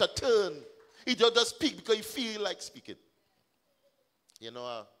speak out of turn. He don't just speak because he feel like speaking. You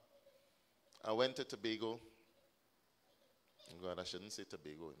know, I went to Tobago. God, I shouldn't say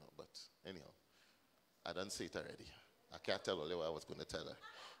Tobago, you know, but anyhow, I done say it already. I can't tell her what I was going to tell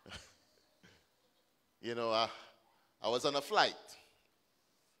her. You know, I was on a flight.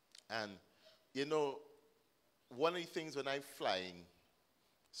 And, you know, one of the things when I'm flying,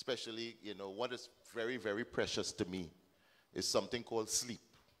 especially, you know, what is very, very precious to me is something called sleep.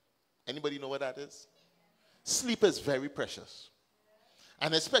 Anybody know what that is? Sleep is very precious.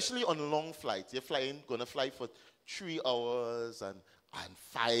 And especially on long flights, you're going to fly for 3 hours and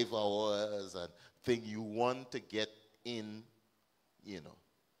 5 hours and thing you want to get in, you know.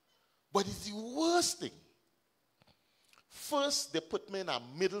 But it's the worst thing. First, they put me in a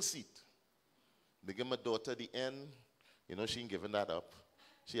middle seat. They give my daughter the end. You know, she ain't giving that up.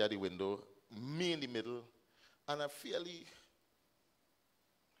 She had the window, me in the middle, and a fairly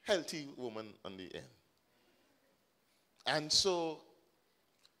healthy woman on the end. And so,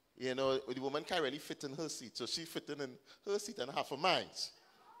 you know, the woman can't really fit in her seat. So she fit in her seat and half of mine.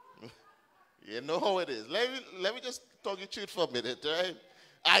 You know how it is. Let me just talk you through it for a minute, right?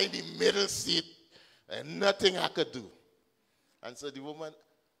 I in the middle seat and nothing I could do. And so the woman,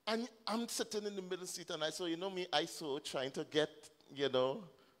 and I'm sitting in the middle seat and I saw, you know me, I saw trying to get, you know,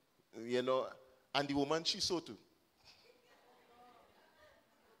 and the woman, she saw too.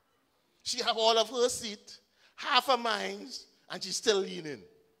 She have all of her seat, half of mine, and she's still leaning.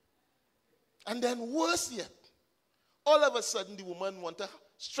 And then worse yet, all of a sudden the woman want to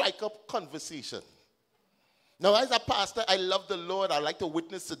strike up conversation. Now as a pastor, I love the Lord. I like to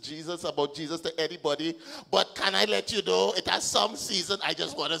witness to Jesus, about Jesus to anybody. But can I let you know, it has some season I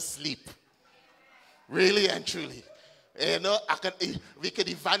just want to sleep. Really and truly. You know, we can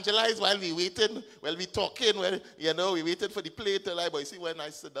evangelize while we waiting, while we talking, you know, we waiting for the play to lie. But you see, when I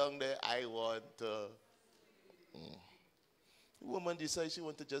sit down there, I want to. The woman decides she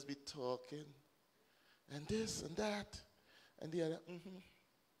wants to just be talking. And this and that. And the other.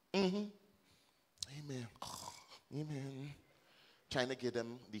 Amen. Amen. Trying to get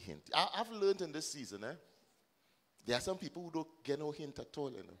them the hint. I've learned in this season, there are some people who don't get no hint at all,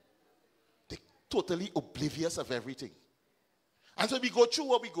 you know. They're totally oblivious of everything. And so we go through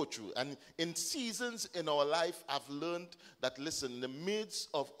what we go through. And in seasons in our life, I've learned that, listen, in the midst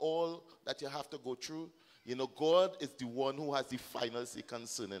of all that you have to go through, you know, God is the one who has the final say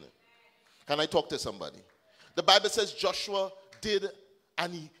concerning it. Can I talk to somebody? The Bible says Joshua did,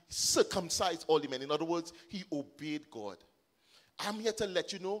 and he circumcised all the men. In other words, he obeyed God. I'm here to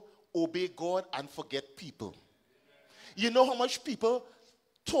let you know, obey God and forget people. You know how much people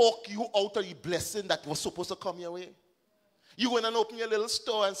talk you out of the blessing that was supposed to come your way? You go and open your little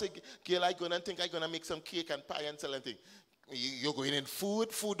store and say, girl, I'm going to make some cake and pie and sell anything. You're going in food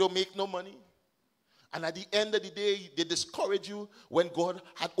don't make no money. And at the end of the day, they discourage you when God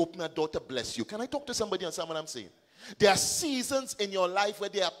had opened a door to bless you. Can I talk to somebody on what I'm saying? There are seasons in your life where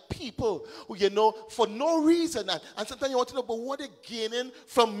there are people who, you know, for no reason, and sometimes you want to know, but what are they gaining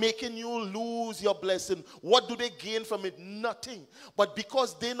from making you lose your blessing? What do they gain from it? Nothing. But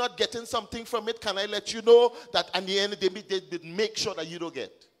because they're not getting something from it, can I let you know that at the end they make sure that you don't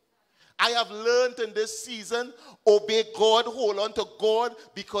get? I have learned in this season, obey God, hold on to God,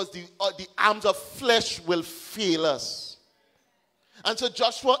 because the arms of flesh will fail us. And so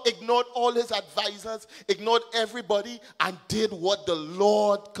Joshua ignored all his advisors, ignored everybody, and did what the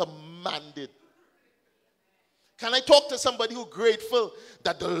Lord commanded. Can I talk to somebody who's grateful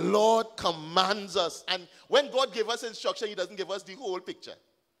that the Lord commands us? And when God gives us instruction, he doesn't give us the whole picture.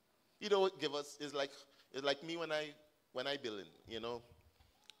 He don't give us, it's like me when I billing, you know.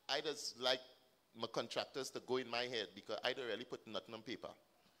 I just like my contractors to go in my head because I don't really put nothing on paper.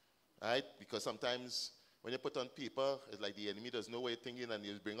 Right? Because sometimes when you put on paper, it's like the enemy doesn't know what you're thinking and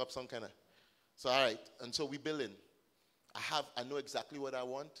you bring up some kind of. So, all right. And so we billing. I know exactly what I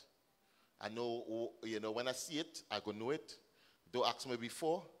want. I know, you know, when I see it, I go know it. Don't ask me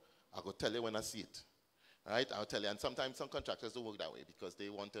before. I go tell you when I see it. All right? I'll tell you. And sometimes some contractors don't work that way because they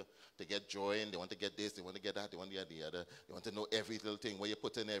want to get join. They want to get this. They want to get that. They want to get the other. They want to know every little thing where you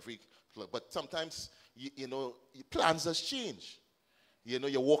put in every. But sometimes, you know, plans just change. You know,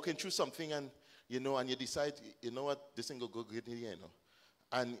 you're walking through something and, you know, and you decide, you know what, this thing will go good here, you know.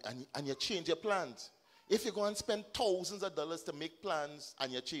 And you change your plans. If you go and spend thousands of dollars to make plans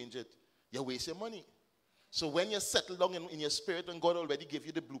and you change it, you waste your money. So when you settle down in your spirit and God already gave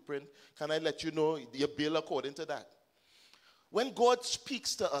you the blueprint, can I let you know you build according to that? When God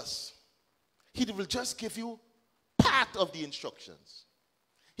speaks to us, he will just give you part of the instructions.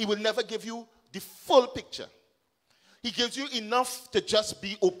 He will never give you the full picture. He gives you enough to just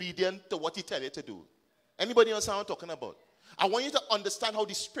be obedient to what he tells you to do. Anybody understand what I'm talking about? I want you to understand how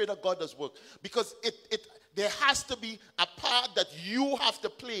the Spirit of God does work. Because there has to be a part that you have to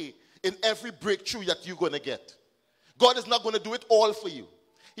play in every breakthrough that you're going to get. God is not going to do it all for you.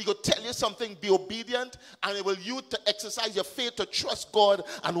 He will tell you something, be obedient, and it will you to exercise your faith to trust God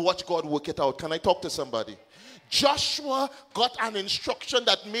and watch God work it out. Can I talk to somebody? Joshua got an instruction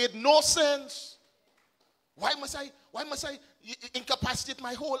that made no sense. Why must I incapacitate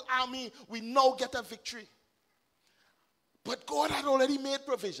my whole army? We now get a victory. But God had already made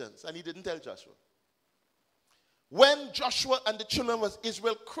provisions, and he didn't tell Joshua. When Joshua and the children of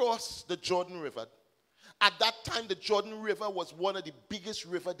Israel crossed the Jordan River, at that time the Jordan River was one of the biggest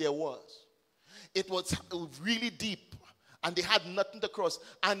rivers there was. It was really deep, and they had nothing to cross.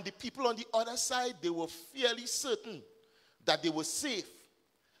 And the people on the other side, they were fairly certain that they were safe,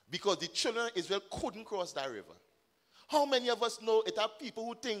 because the children of Israel couldn't cross that river. How many of us know it are people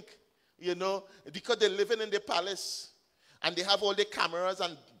who think, you know, because they're living in the palace and they have all the cameras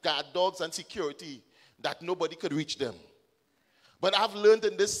and guard dogs and security, that nobody could reach them? But I've learned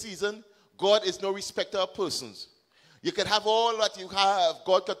in this season, God is no respecter of persons. You can have all that you have.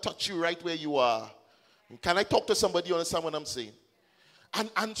 God can touch you right where you are. Can I talk to somebody? You understand what I'm saying?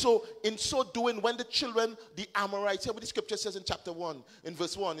 And so, in so doing, when the children, the Amorites, hear what the scripture says in chapter 1, in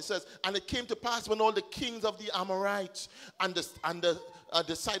verse 1, it says, and it came to pass when all the kings of the Amorites and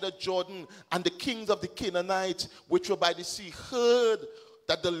the side of Jordan and the kings of the Canaanites, which were by the sea, heard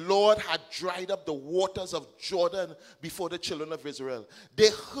that the Lord had dried up the waters of Jordan before the children of Israel. They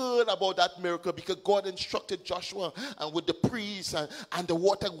heard about that miracle because God instructed Joshua and with the priests, and the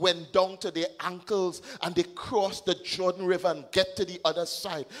water went down to their ankles, and they crossed the Jordan River and get to the other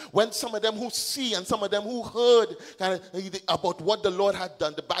side. When some of them who see and some of them who heard about what the Lord had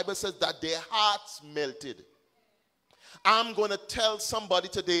done, the Bible says that their hearts melted. I'm going to tell somebody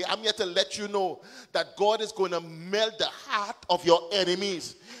today, I'm here to let you know that God is going to melt the heart of your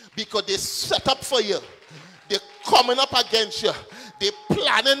enemies, because they set up for you. They're coming up against you. They're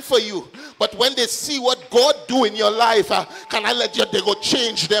planning for you. But when they see what God do in your life, can I let you, they go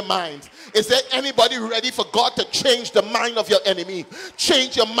change their minds. Is there anybody ready for God to change the mind of your enemy?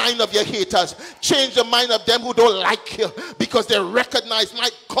 Change your mind of your haters. Change the mind of them who don't like you, because they recognize, my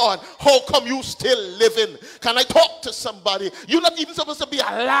God, how come you still living? Can I talk to somebody? You're not even supposed to be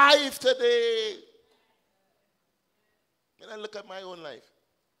alive today. When I look at my own life,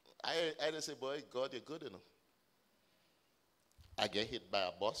 I just say, boy, God, you're good enough. I get hit by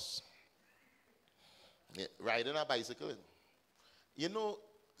a bus, riding a bicycle. You know,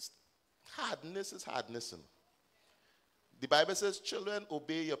 hardness is hardness. The Bible says, children,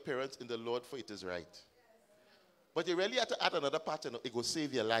 obey your parents in the Lord, for it is right. But you really have to add another part, it will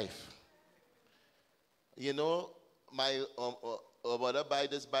save your life. You know, my mother buy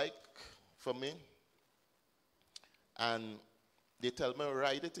this bike for me, and they tell me,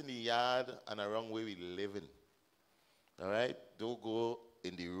 ride it in the yard and around where we live in. All right? Don't go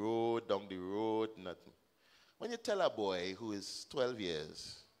in the road, down the road, nothing. When you tell a boy who is 12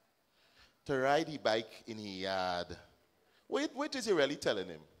 years to ride the bike in his yard, what is he really telling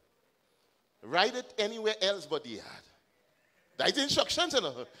him? Ride it anywhere else but the yard. That's the instructions, you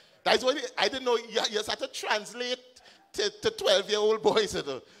know. That's what I didn't know. You have to translate to 12-year-old boys. You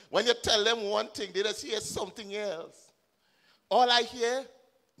know. When you tell them one thing, they just hear something else. all I hear,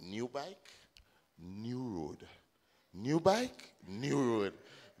 new bike, new road. New bike, new road.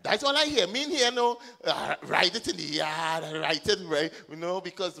 That's all I hear. Me here, no, ride it in the yard, ride it, right,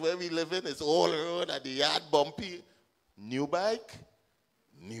 because where we live in is all road and the yard bumpy. New bike,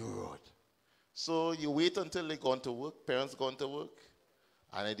 new road. So you wait until they gone to work, parents gone to work,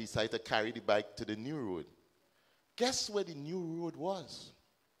 and I decide to carry the bike to the new road. Guess where the new road was?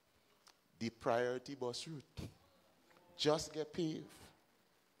 The priority bus route. Just get paved.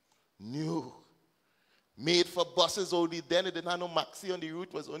 New. Made for buses only. Then it didn't have no maxi on the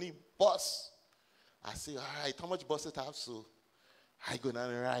route, was only bus. I say, all right, how much bus it have? So I go down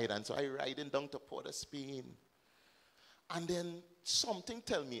and ride. And so I riding down to Port of Spain. And then something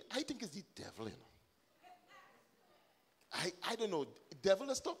tell me, I think it's the devil, I don't know. Devil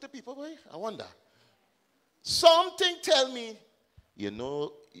has talked to people, boy? I wonder. Something tell me,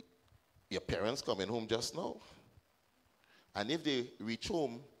 your parents coming home just now. And if they reach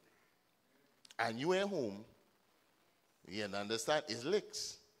home and you ain't home, you understand, it's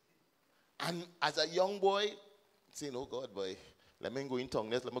licks. And as a young boy, saying, oh God, boy, let me go in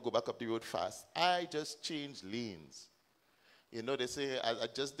tongueness, let me go back up the road fast. I just changed lanes. They say, I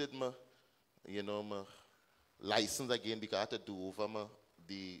just did my license again because I had to do over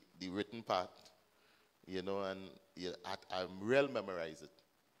the written part, and I'm real memorize it.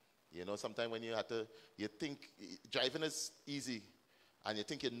 Sometimes when you think driving is easy and you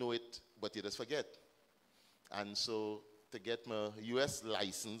think you know it, but you just forget. And so to get my US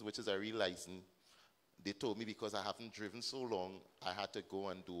license, which is a real license, they told me because I haven't driven so long, I had to go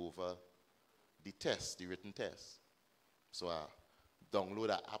and do over the test, the written test. So I download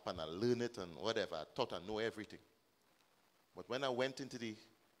an app and I learn it and whatever. I thought I know everything. But when I went into the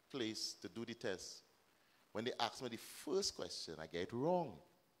place to do the test, when they asked me the first question, I get it wrong.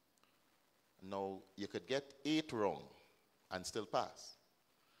 Now, you could get 8 wrong and still pass.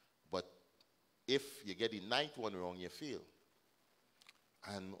 But if you get the 9th one wrong, you fail.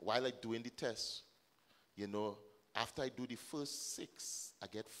 And while I'm doing the test, after I do the first 6, I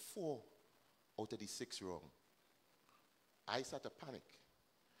get 4 out of the 6 wrong. I start to panic.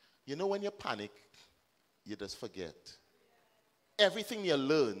 When you panic, you just forget. Everything you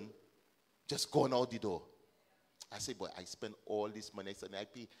learn just gone out the door. I say, boy, I spend all this money. And I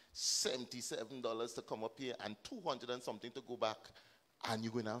pay $77 to come up here and $200 and something to go back. And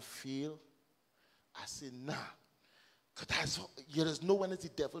you're going to fail? I say, nah. Because there's no one is the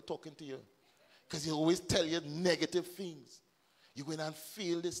devil talking to you. Because he always tell you negative things. You're going to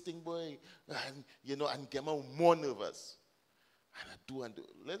fail this thing, boy. And, and get more nervous. And I do.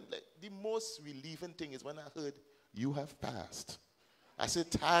 The most relieving thing is when I heard, you have passed. I said,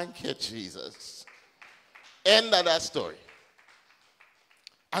 thank you, Jesus. End of that story.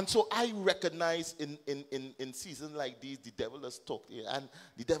 And so I recognize in seasons like these, the devil has talked. And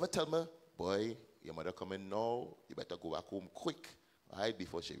the devil tell me, boy, your mother coming now. You better go back home quick, right,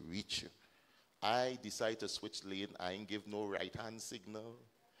 before she reach you. I decided to switch lane. I ain't give no right-hand signal.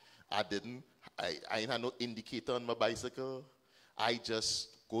 I didn't. I ain't had no indicator on my bicycle. I just,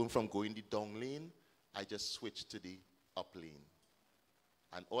 going the down lane, I just switched to the up lane.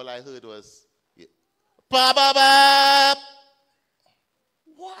 And all I heard was, ba ba ba.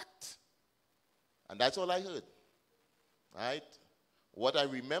 What? And that's all I heard. Right? What I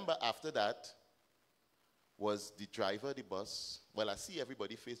remember after that was the driver of the bus. Well, I see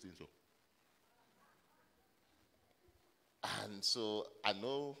everybody facing so. And so I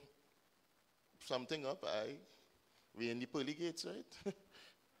know something up. We in the pearly gates, right?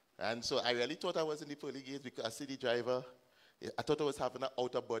 And so I really thought I was in the pearly gates because I see the driver. I thought I was having an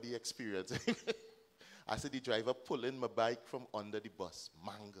outer body experience. I see the driver pulling my bike from under the bus,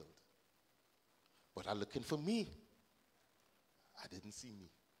 mangled. But I'm looking for me. I didn't see me.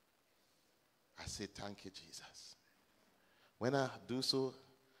 I said, thank you, Jesus. When I do so,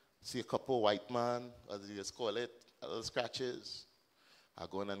 see a couple of white man, as you just call it, little scratches. I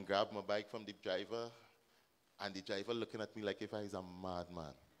go in and grab my bike from the driver, and the driver looking at me like if I was a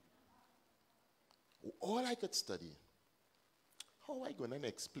madman. All I could study, how am I going to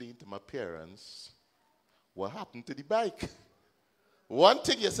explain to my parents what happened to the bike? One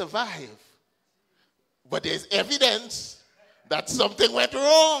thing, you survive, but there's evidence that something went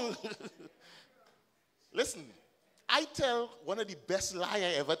wrong. Listen, I tell one of the best lies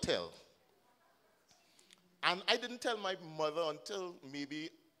I ever tell. And I didn't tell my mother until maybe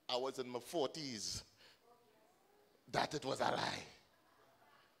I was in my 40s that it was a lie.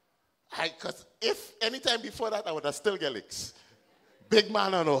 Because if any time before that, I would have still get licks. Big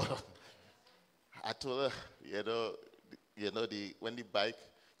man and all. I told her, when the bike,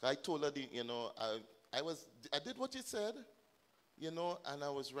 I told her, I did what you said. and I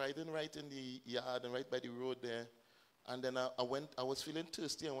was riding right in the yard and right by the road there. And then I was feeling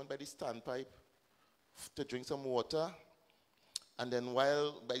thirsty. I went by the standpipe to drink some water. And then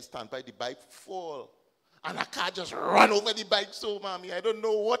while by the standpipe, the bike fall. And a car just ran over the bike. So, mommy, I don't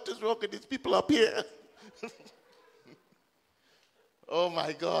know what is wrong with these people up here. Oh,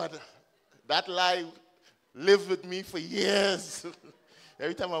 my God. That lie lived with me for years.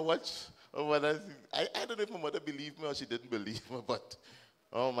 Every time I watch, I don't know if my mother believed me or she didn't believe me, but,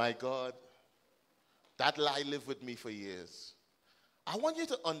 oh, my God. That lie lived with me for years. I want you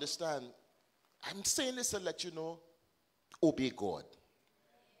to understand, I'm saying this to let you know, obey God.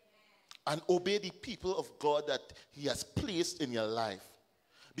 And obey the people of God that he has placed in your life.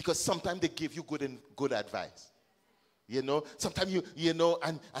 Because sometimes they give you good advice. Sometimes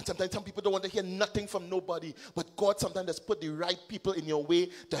and sometimes some people don't want to hear nothing from nobody. But God sometimes has put the right people in your way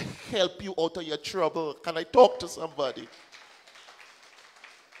to help you out of your trouble. Can I talk to somebody?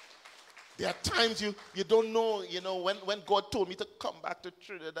 There are times you don't know, when God told me to come back to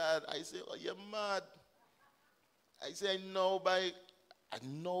Trinidad, I say, oh, you're mad. I say,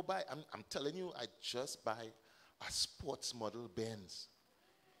 I'm telling you, I just buy a sports model Benz.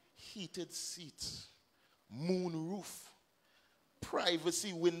 Heated seats, moon roof,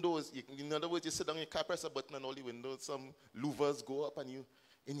 privacy windows. In other words, you sit down in your car, press a button and all the windows, some louvers go up and you're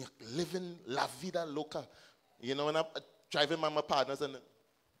living la vida loca. When I'm driving my partners and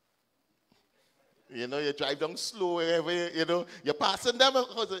you drive down slow wherever, you're passing them. And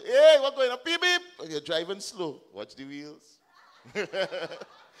say, hey, what's going on? Beep, beep. You're driving slow. Watch the wheels.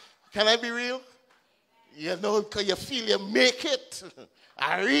 Can I be real? Because you feel you make it.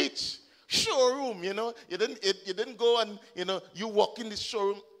 I reach. Showroom, you didn't go and, you walk in the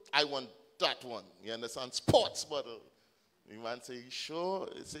showroom. I want that one. You understand? Sports model. You man say, you sure?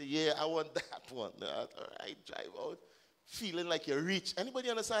 You say, yeah, I want that one. All right, drive out. Feeling like you reach. Anybody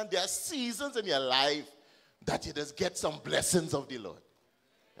understand? There are seasons in your life that you just get some blessings of the Lord.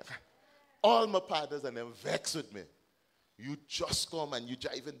 All my partners and them vex with me. You just come and you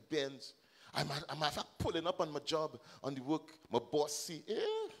drive in Benz. I'm pulling up on my job, on the work. My boss see,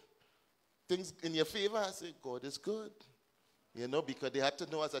 things in your favor. I say, God is good. Because they had to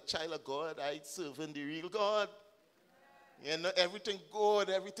know as a child of God, I serving the real God. Everything good,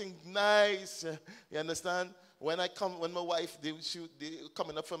 everything nice. You understand? When my wife, they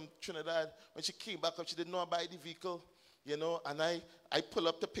coming up from Trinidad, when she came back up, she didn't know I buy the vehicle, and I pull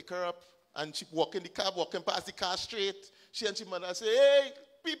up to pick her up, and she walk in the car, walking past the car straight. She mother say, hey,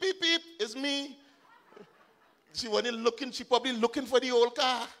 beep, beep, beep, it's me. She wasn't looking, she probably looking for the old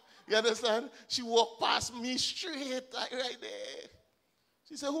car. You understand? She walked past me straight, right there.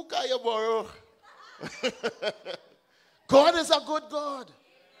 She said, who can you borrow? God is a good God.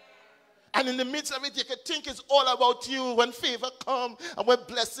 And in the midst of it, you can think it's all about you. When favor come and when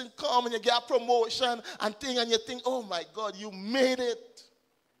blessing come and you get a promotion and you think, oh my God, you made it.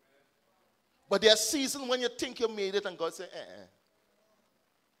 But there are seasons when you think you made it and God say,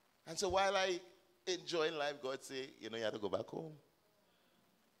 And so while I enjoy life, God say, you have to go back home.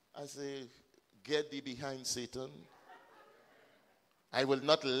 I say, get thee behind, Satan. I will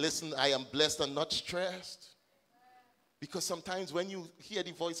not listen. I am blessed and not stressed. Because sometimes when you hear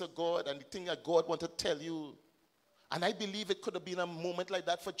the voice of God and the thing that God wants to tell you, and I believe it could have been a moment like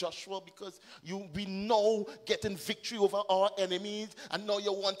that for Joshua because we know getting victory over our enemies, and now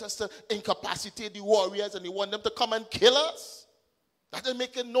you want us to incapacitate the warriors and you want them to come and kill us? That doesn't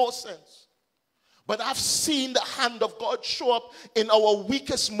make no sense. But I've seen the hand of God show up in our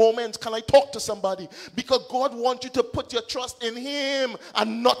weakest moments. Can I talk to somebody? Because God wants you to put your trust in him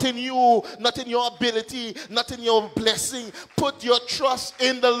and not in you, not in your ability, not in your blessing. Put your trust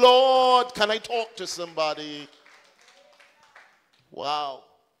in the Lord. Can I talk to somebody? Wow.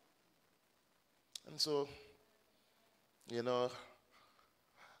 And so,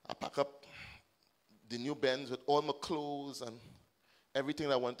 I pack up the new Benz with all my clothes and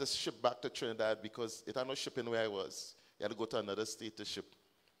everything I want to ship back to Trinidad because it had no shipping where I was. You had to go to another state to ship.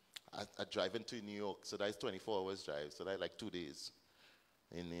 I drive into New York, so that's 24 hours drive, so that's like 2 days.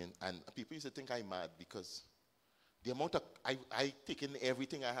 And people used to think I'm mad because the amount of, I take in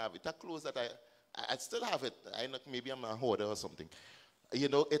everything I have. It's a clothes that I still have it. Maybe I'm a hoarder or something.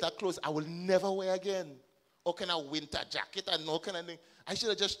 It's a clothes I will never wear again. Or can I winter jacket and no kind of thing. I should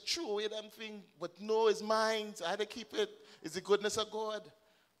have just threw away them thing, but no, it's mine. So I had to keep it. It's the goodness of God.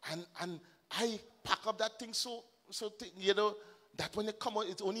 And I pack up that thing so that when it come out,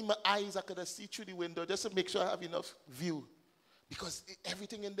 it's only my eyes I could see through the window just to make sure I have enough view. Because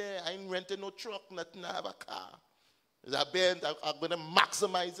everything in there, I ain't renting no truck, nothing, I have a car. It's a Benz, I'm going to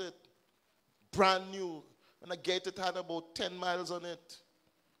maximize it. Brand new. When I get it, had about 10 miles on it.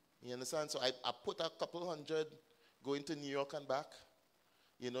 You understand? So I put a couple hundred going to New York and back,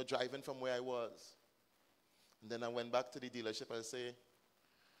 driving from where I was. And then I went back to the dealership and I say,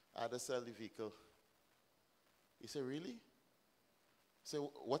 I had to sell the vehicle. He said, really? I said,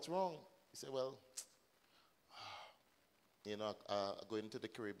 what's wrong? He said, well, going to the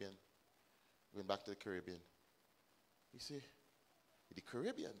Caribbean. Going back to the Caribbean. You see, the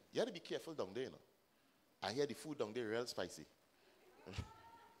Caribbean, you have to be careful down there, I hear the food down there real spicy.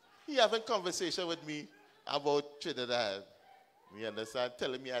 He having conversation with me about Trinidad. You understand?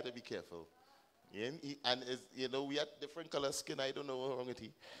 Telling me I have to be careful. Yeah, we had different color skin. I don't know what's wrong with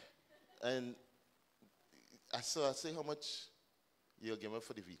him. And I say, how much you'll give me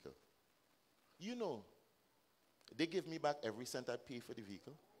for the vehicle? They give me back every cent I pay for the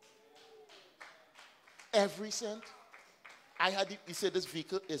vehicle. Every cent. He said, this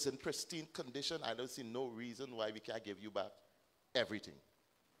vehicle is in pristine condition. I don't see no reason why we can't give you back everything.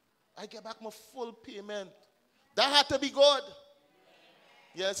 I get back my full payment. That had to be good.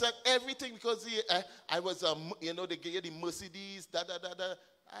 Yes, like everything, because I was, they gave you the Mercedes,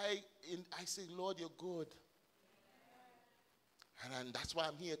 I say, Lord, you're good. And that's why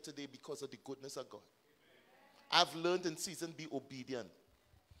I'm here today, because of the goodness of God. I've learned in season, be obedient.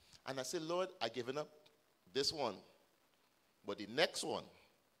 And I say, Lord, I've given up this one. But the next one,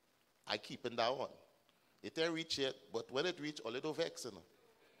 I keep in that one. It ain't reach yet, but when it reach, a little vex,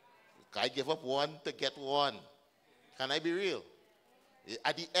 I give up one to get one. Can I be real?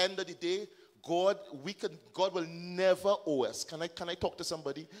 At the end of the day, God will never owe us. Can I talk to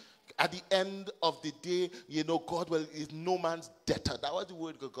somebody? At the end of the day, God is no man's debtor. That's what the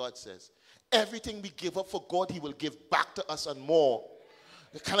word of God says. Everything we give up for God, he will give back to us and more.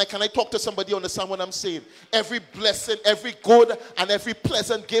 Can I talk to somebody, understand what I'm saying? Every blessing, every good and every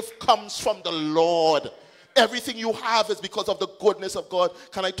pleasant gift comes from the Lord. Everything you have is because of the goodness of God.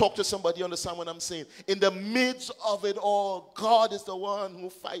 Can I talk to somebody, understand what I'm saying? In the midst of it all, God is the one who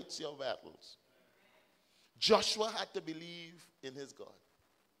fights your battles. Joshua had to believe in his God.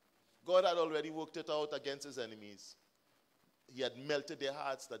 God had already worked it out against his enemies. He had melted their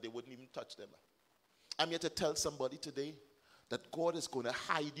hearts that they wouldn't even touch them. I'm here to tell somebody today that God is going to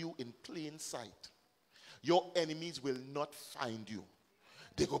hide you in plain sight. Your enemies will not find you.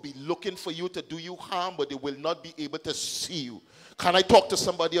 They will be looking for you to do you harm, but they will not be able to see you. Can I talk to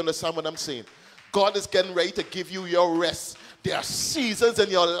somebody, understand what I'm saying? God is getting ready to give you your rest. There are seasons in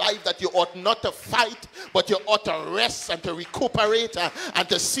your life that you ought not to fight, but you ought to rest and to recuperate and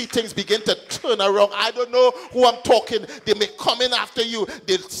to see things begin to turn around. I don't know who I'm talking. They may come in after you.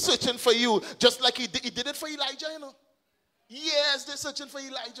 They're searching for you, just like he did it for Elijah, Yes, they're searching for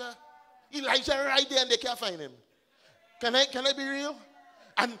Elijah. Elijah right there and they can't find him. Can I be real?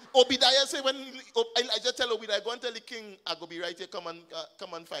 And Obadiah said, when Elijah tell Obadiah, go and tell the king, I go be right here, come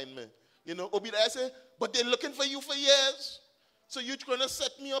and find me. Obadiah said, but they're looking for you for years. So you're going to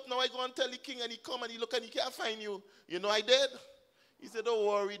set me up now. I go and tell the king, and he come and he look and he can't find you. I did. He said, don't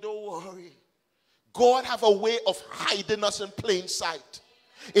worry. God have a way of hiding us in plain sight.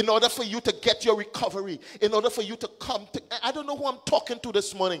 In order for you to get your recovery, in order for you to come to, I don't know who I'm talking to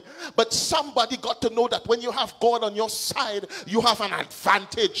this morning, but somebody got to know that when you have God on your side, you have an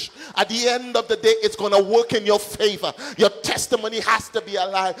advantage. At the end of the day, it's going to work in your favor. Your testimony has to be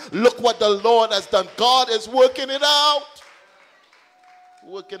alive. Look what the Lord has done. God is working it out.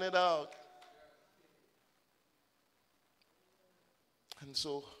 Working it out. And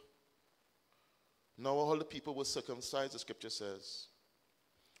so, now all the people were circumcised, the scripture says.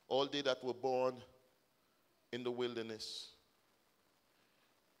 All they that were born in the wilderness.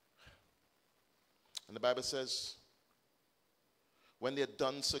 And the Bible says, when they had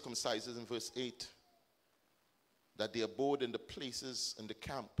done circumcises in verse 8, that they abode in the places in the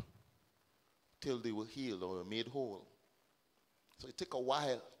camp till they were healed or were made whole. So it took a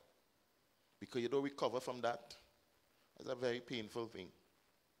while, because you don't recover from that. It's a very painful thing.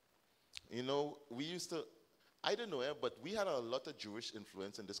 We used to, I don't know, but we had a lot of Jewish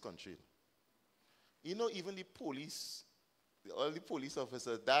influence in this country. Even the police, all the police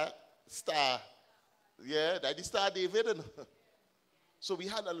officers, that star, that the Star David. So we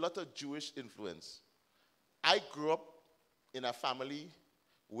had a lot of Jewish influence. I grew up in a family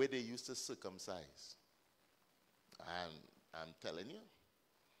where they used to circumcise. And I'm telling you,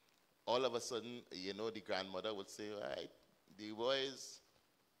 all of a sudden, the grandmother would say, all right, the boys,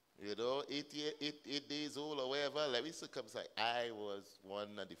 8 days old or whatever, let me circumcise. I was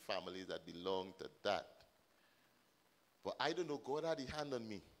one of the families that belonged to that. But I don't know, God had a hand on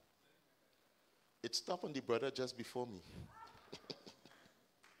me. It stopped on the brother just before me.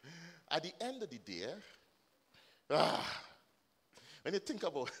 At the end of the day, Ah, when you think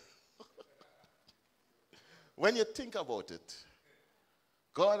about when you think about it,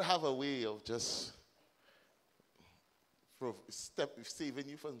 God have a way of just saving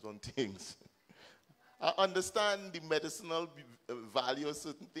you from some things. I understand the medicinal value of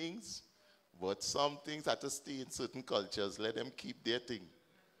certain things, but some things have to stay in certain cultures. Let them keep their thing.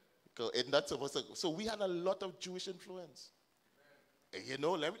 Because it's not supposed to. So we had a lot of Jewish influence. You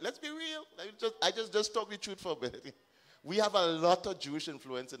know, let's be real. I just talk the truth for a minute. We have a lot of Jewish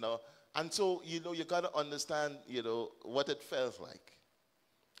influence in our, and so, you know, you got to understand, you know, what it felt like.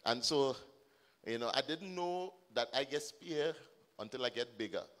 And so, you know, I didn't know that I get spear until I get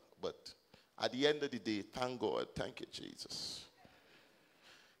bigger. But at the end of the day, thank God, thank you, Jesus.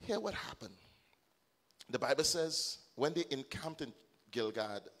 Hear what happened. The Bible says when they encamped in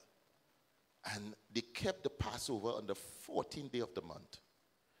Gilgad, and they kept the Passover on the 14th day of the month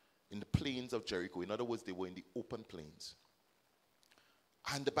in the plains of Jericho. In other words, they were in the open plains.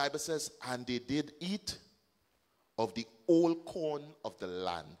 And the Bible says, and they did eat of the old corn of the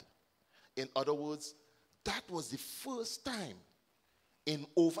land. In other words, that was the first time in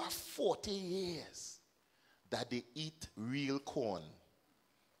over 40 years that they eat real corn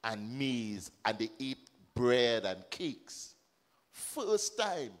and maize, and they eat bread and cakes. First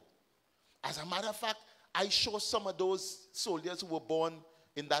time. As a matter of fact, I saw some of those soldiers who were born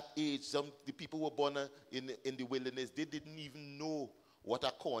in that age, the people who were born in the wilderness, they didn't even know what a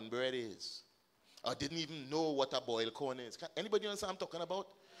cornbread is, or didn't even know what a boiled corn is. Anybody understand what I'm talking about?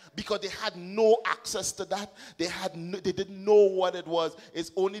 Because they had no access to that. They didn't know what it was.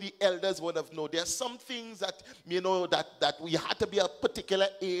 It's only the elders would have known. There are some things that, you know, that we had to be a particular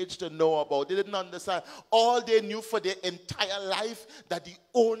age to know about. They didn't understand. All they knew for their entire life, that the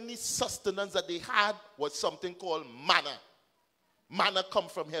only sustenance that they had was something called manna. Manna come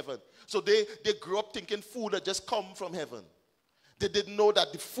from heaven. So they grew up thinking food had just come from heaven. They didn't know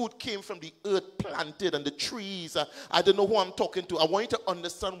that the food came from the earth planted and the trees. I don't know who I'm talking to. I want you to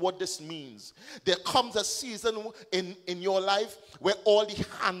understand what this means. There comes a season in your life where all the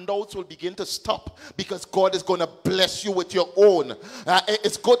handouts will begin to stop, because God is going to bless you with your own.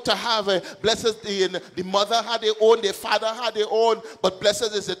 It's good to have blessed. The mother had their own, their father had their own, but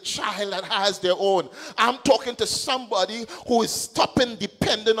blessed is the child that has their own. I'm talking to somebody who is stopping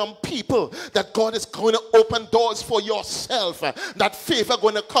depending on people, that God is going to open doors for yourself. That favor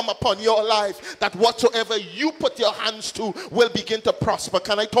going to come upon your life, that whatsoever you put your hands to will begin to prosper.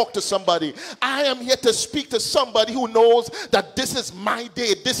 Can I talk to somebody? I am here to speak to somebody who knows that this is my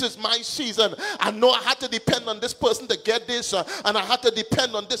day, this is my season. I know I had to depend on this person to get this, and I had to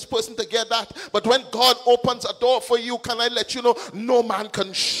depend on this person to get that. But when God opens a door for you, can I let you know, no man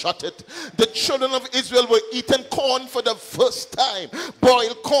can shut it. The children of Israel were eating corn for the first time.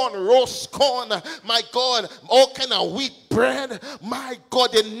 Boiled corn, roast corn, my God, all kind of wheat bread. My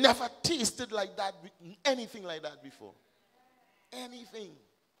God, they never tasted like that, anything like that before. Anything.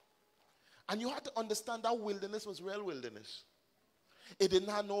 And you have to understand that wilderness was real wilderness. It did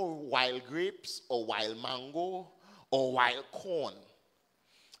not know wild grapes or wild mango or wild corn.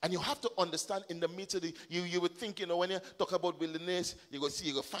 And you have to understand, in the midst of you would think, you know, when you talk about wilderness, you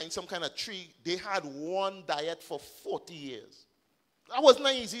go find some kind of tree. They had one diet for 40 years. That wasn't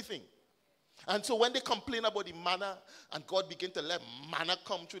an easy thing. And so when they complain about the manna, and God began to let manna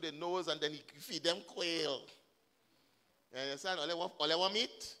come through their nose, and then he feed them quail. You understand? All they want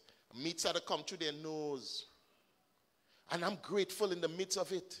meat? Meat started to come through their nose. And I'm grateful in the midst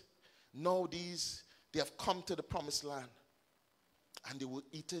of it. Now they have come to the promised land. And they were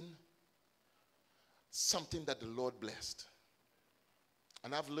eating something that the Lord blessed.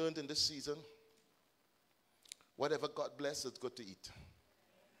 And I've learned in this season, whatever God blesses, it's good to eat.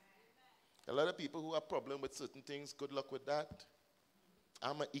 A lot of people who have problem with certain things, good luck with that.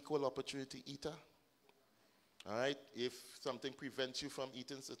 I'm an equal opportunity eater. All right? If something prevents you from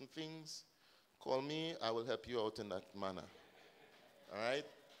eating certain things, call me. I will help you out in that manner. All right?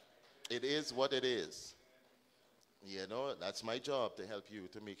 It is what it is. You know, that's my job, to help you,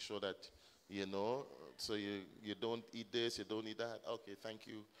 to make sure that, you know, so you don't eat this, you don't eat that. Okay, thank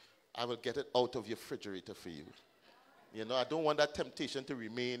you. I will get it out of your refrigerator for you. You know, I don't want that temptation to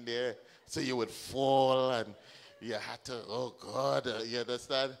remain there so you would fall and you had to, oh God, you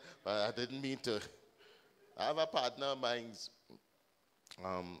understand? But I didn't mean to. I have a partner of mine,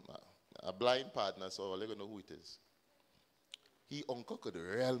 a blind partner, so I'll let you know who it is. He uncle could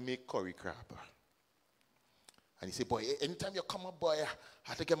really make curry crab. And he said, boy, anytime you come up, boy, I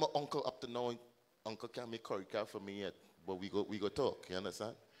have to get my uncle up to now. Uncle can't make curry crab for me yet, but we go talk, you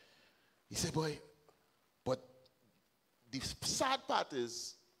understand? He said, boy, but the sad part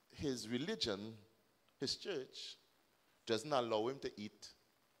is his religion, his church, doesn't allow him to eat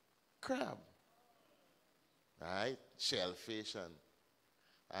crab, right? Shellfish.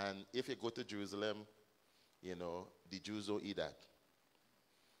 And if you go to Jerusalem, you know, the Jews don't eat that.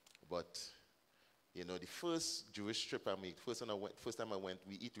 But, you know, the first Jewish trip I made, first time I went,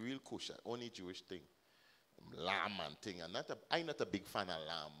 we eat real kosher, only Jewish thing. Lamb and thing. And I'm not a big fan of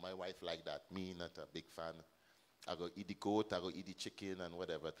lamb. My wife like that. Me, not a big fan. I go eat the goat, I go eat the chicken and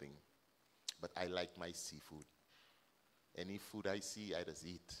whatever thing. But I like my seafood. Any food I see, I just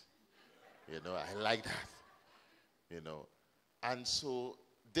eat. You know, I like that. You know. And so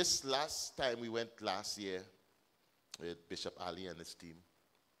this last time we went last year with Bishop Ali and his team,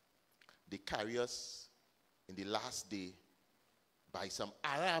 they carry us in the last day by some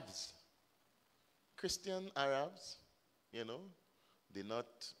Arabs. Christian Arabs, you know. They're not,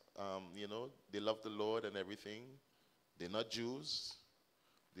 you know, they love the Lord and everything. They're not Jews.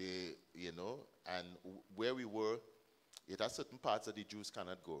 They, you know, and where we were, it has certain parts that the Jews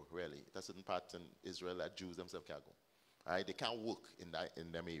cannot go, really. It has certain parts in Israel that Jews themselves can't go. All right, they can't work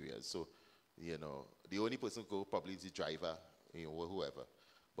in them areas. So, you know, the only person who go probably is the driver, you know, or whoever.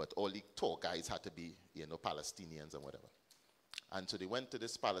 But all the tour guys had to be, you know, Palestinians and whatever. And so they went to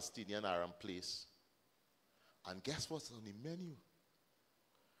this Palestinian Arab place. And guess what's on the menu?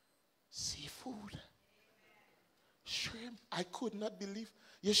 Seafood. Shrimp. I could not believe.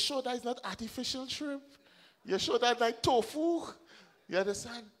 You sure that is not artificial shrimp? You sure that like tofu? You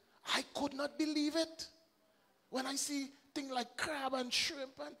understand? I could not believe it. When I see things like crab and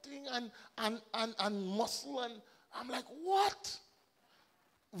shrimp and thing and mussel, and I'm like, what?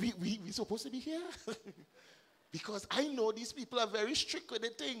 We supposed to be here? Because I know these people are very strict with the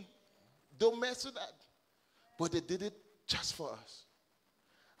thing. Don't mess with that. But they did it just for us.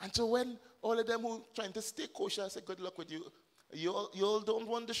 And so when all of them who trying to stay kosher, I said, good luck with you. You all don't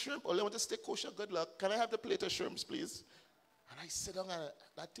want the shrimp. All I want to stay kosher, good luck. Can I have the plate of shrimps, please? And I sit down and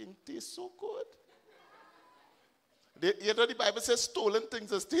that thing tastes so good. You know the Bible says stolen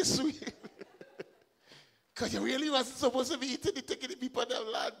things are stay sweet. Because you really wasn't supposed to be eating the taking the people in their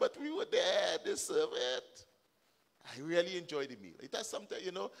land, but we were there, they serve it. I really enjoyed the meal. It has something,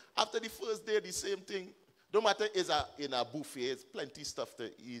 you know, after the first day, the same thing. No matter is in a buffet, it's plenty stuff to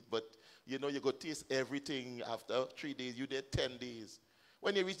eat, but you know, you go taste everything after 3 days. You did 10 days.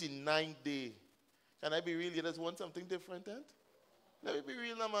 When you reach the 9th day, can I be real? You just want something different, eh? Let me be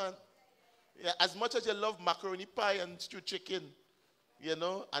real now, man. Yeah, as much as you love macaroni pie and stewed chicken, you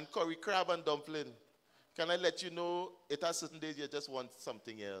know, and curry crab and dumpling, can I let you know it has certain days you just want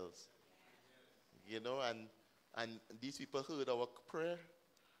something else? You know, and these people heard our prayer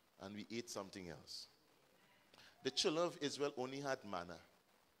and we ate something else. The children of Israel only had manna.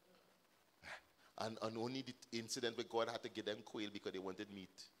 And only the incident where God had to give them quail because they wanted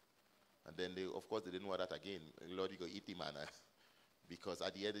meat. And then, of course, they didn't want that again. Lord, you go eat the manna. Because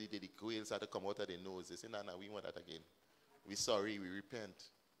at the end of the day, the quails had to come out of their nose. They said, no, we want that again. We're sorry, we repent.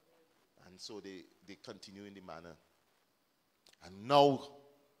 And so they continue in the manna. And now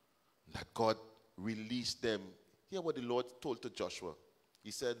that God released them, hear what the Lord told to Joshua. He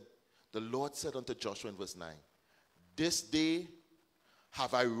said, the Lord said unto Joshua in verse 9, this day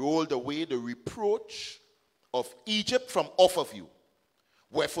have I rolled away the reproach of Egypt from off of you.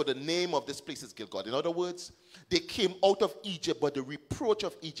 Wherefore the name of this place is Gilgal. In other words, they came out of Egypt, but the reproach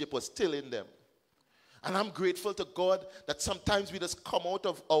of Egypt was still in them. And I'm grateful to God that sometimes we just come out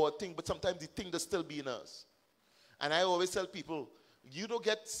of our thing, but sometimes the thing does still be in us. And I always tell people, you don't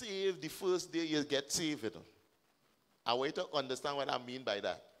get saved the first day you get saved. You know? I want you to understand what I mean by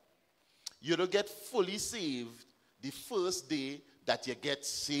that. You don't get fully saved the first day that you get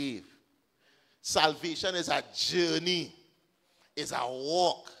saved. Salvation is a journey. It's a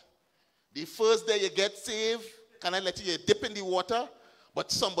walk. The first day you get saved, can I let you dip in the water?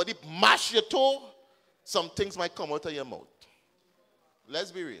 But somebody mash your toe, some things might come out of your mouth.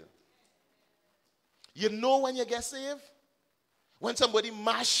 Let's be real. You know when you get saved? When somebody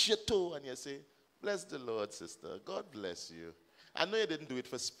mash your toe and you say, bless the Lord, sister. God bless you. I know you didn't do it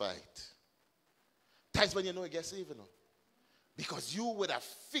for spite. Times when you know you get saved, you know. Because you would have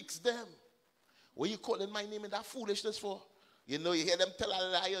fixed them. What are you calling my name in that foolishness for? You know, you hear them tell a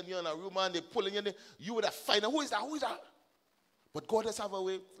lie on you in a room and they pulling your name. You would have found out, who is that? Who is that? But God has have a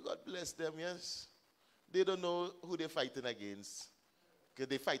way. God bless them, yes. They don't know who they're fighting against. Because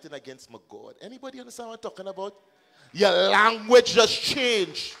they're fighting against my God. Anybody understand what I'm talking about? Your language does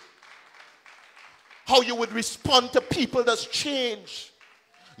change. How you would respond to people does change.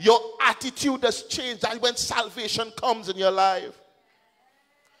 Your attitude does change. That's when salvation comes in your life.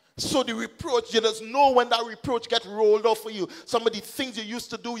 So the reproach, you just know when that reproach get rolled off for you. Some of the things you used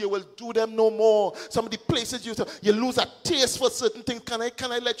to do, you will do them no more. Some of the places you lose a taste for certain things. Can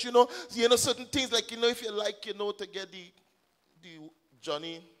I let you know? You know, certain things like, if you like, to get the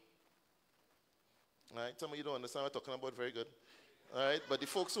Johnny. All right, some of you don't understand what I'm talking about, very good. All right, but the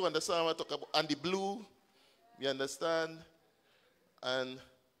folks who understand what I'm talking about, and the blue, you understand, and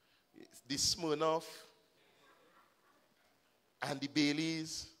the Smirnoff, and the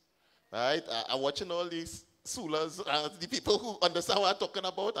Baileys. Right? I'm watching all these Sulas, the people who understand what I'm talking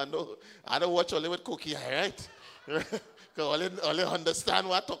about. I don't watch only with cookie, right? Because only understand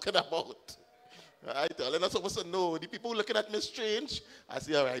what I'm talking about. Right? All not supposed to know. The people looking at me strange, I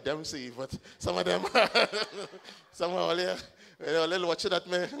say, all right, them see. But some of them, some only watching at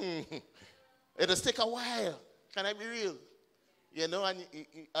me. It'll take a while. Can I be real? And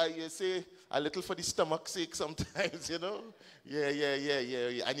you say a little for the stomach's sake sometimes,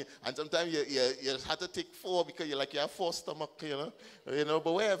 Yeah. And sometimes you have to take 4 because you have 4 stomach, but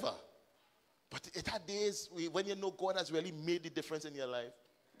whatever. But it had days when God has really made the difference in your life.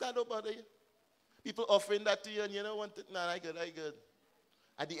 That don't bother you. People offering that to you and you don't want it. Nah, I good.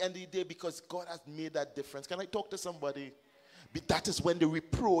 At the end of the day, because God has made that difference. Can I talk to somebody? But that is when the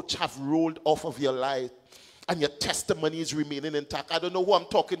reproach have rolled off of your life. And your testimony is remaining intact. I don't know who I'm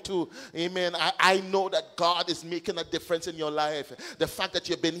talking to. Amen. I know that God is making a difference in your life. The fact that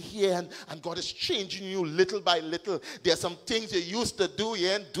you've been here and God is changing you little by little. There are some things you used to do. You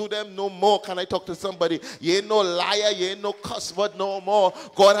ain't do them no more. Can I talk to somebody? You ain't no liar. You ain't no cuss word no more.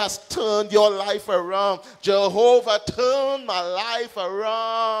 God has turned your life around. Jehovah turned my life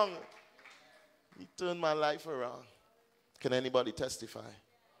around. He turned my life around. Can anybody testify?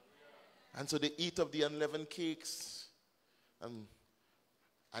 And so they eat of the unleavened cakes and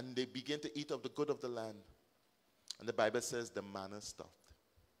they begin to eat of the good of the land. And the Bible says the manna stopped.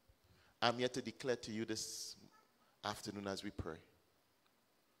 I'm here to declare to you this afternoon as we pray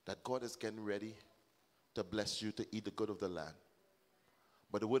that God is getting ready to bless you to eat the good of the land.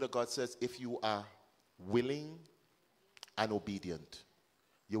 But the word of God says if you are willing and obedient,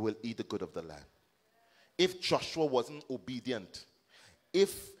 you will eat the good of the land. If Joshua wasn't obedient,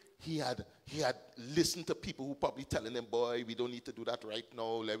 if he had listened to people who probably telling him, boy, we don't need to do that right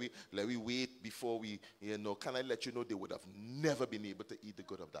now. Let we wait before we, can I let you know they would have never been able to eat the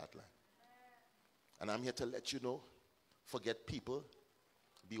good of that land. And I'm here to let you know, forget people,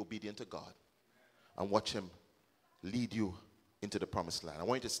 be obedient to God, and watch him lead you into the promised land. I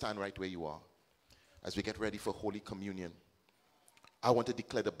want you to stand right where you are as we get ready for Holy Communion. I want to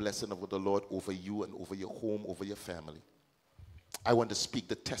declare the blessing of the Lord over you and over your home, over your family. I want to speak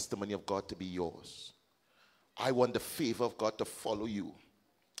the testimony of God to be yours. I want the favor of God to follow you.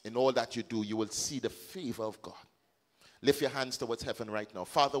 In all that you do, you will see the favor of God. Lift your hands towards heaven right now.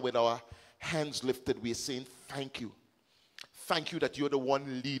 Father, with our hands lifted, we are saying thank you. Thank you that you're the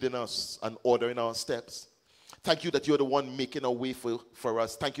one leading us and ordering our steps. Thank you that you're the one making a way for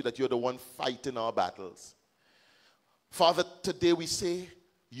us. Thank you that you're the one fighting our battles. Father, today we say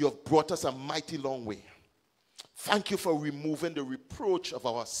you have brought us a mighty long way. Thank you for removing the reproach of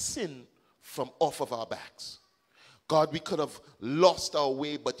our sin from off of our backs. God, we could have lost our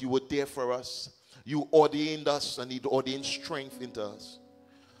way, but you were there for us. You ordained us and you ordained strength into us.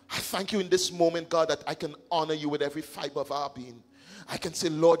 I thank you in this moment, God, that I can honor you with every fiber of our being. I can say,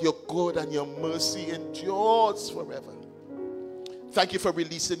 Lord, you're good and your mercy endures forever. Thank you for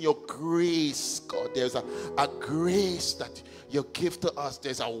releasing your grace, God. There's a grace that you give to us.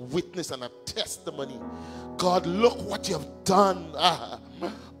 There's a witness and a testimony. God, look what you've done.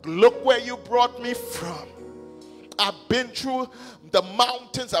 Look where you brought me from. I've been through the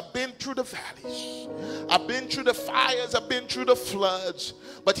mountains. I've been through the valleys. I've been through the fires. I've been through the floods.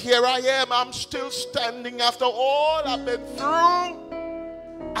 But here I am. I'm still standing after all I've been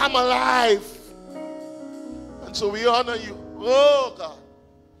through. I'm alive. And so we honor you. Oh, God.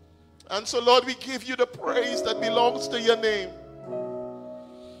 And so, Lord, we give you the praise that belongs to your name.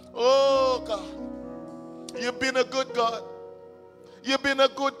 Oh, God. You've been a good God. You've been a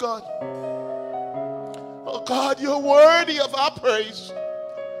good God. Oh, God, you're worthy of our praise.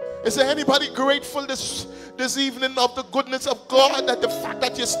 Is there anybody grateful this evening of the goodness of God, that the fact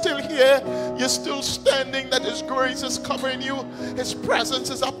that you're still here, you're still standing, that his grace is covering you, his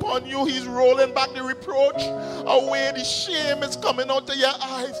presence is upon you, he's rolling back the reproach away, the shame is coming out of your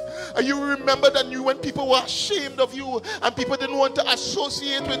eyes. And you remember that when people were ashamed of you and people didn't want to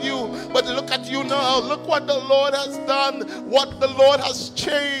associate with you, but look at you now, look what the Lord has done, what the Lord has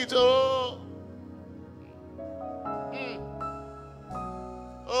changed. Oh.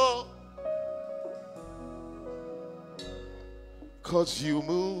 Oh. 'cause you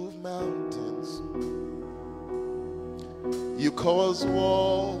move mountains. You cause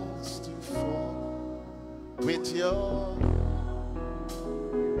walls to fall with your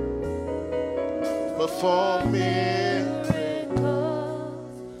perform miracles.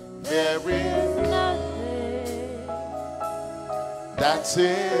 There is nothing that's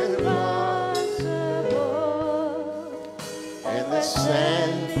impossible in the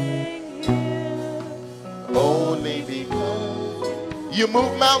standing here, only because you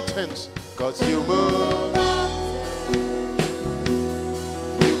move mountains. 'Cause you move mountains,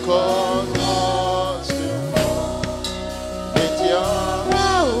 you cause walls to fall with your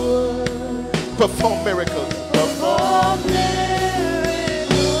power. Perform miracles. Perform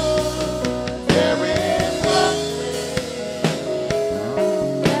miracles. There is nothing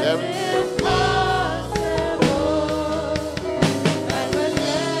that's impossible. And we're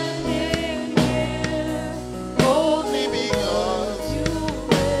standing here only because you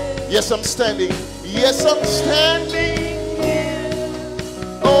made. Yes, I'm standing. Yes, I'm standing here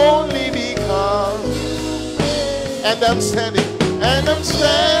only because. And I'm standing. And I'm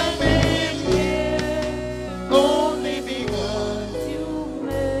standing only because you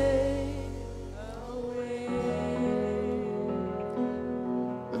made a way.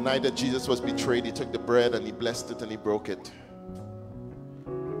 The night that Jesus was betrayed, he took the bread and he blessed it and he broke it.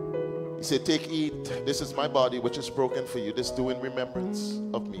 He said, take, eat. This is my body which is broken for you. This do in remembrance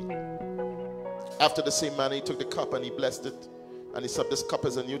of me. After the same manner, he took the cup and he blessed it. And he said, this cup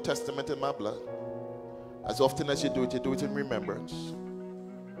is a New Testament in my blood. As often as you do it in remembrance.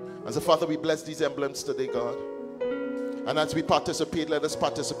 And so, Father, we bless these emblems today, God. And as we participate, let us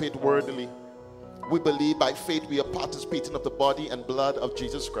participate worthily. We believe by faith we are participating of the body and blood of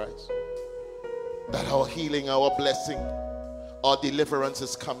Jesus Christ. That our healing, our blessing, our deliverance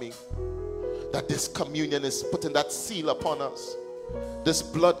is coming. That this communion is putting that seal upon us. This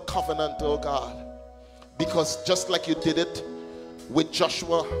blood covenant, oh God. Because just like you did it with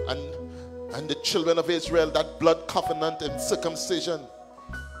Joshua and the children of Israel, that blood covenant and circumcision,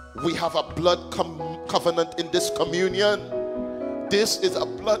 we have a blood covenant in this communion. This is a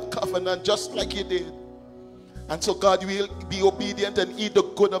blood covenant just like you did. And so God, we will be obedient and eat the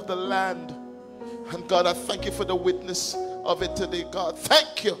good of the land. And God, I thank you for the witness of it today, God.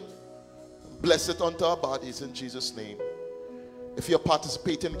 Thank you. Bless it unto our bodies in Jesus' name. If you're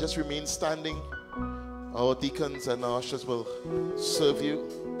participating, just remain standing. Our deacons and our ushers will serve you.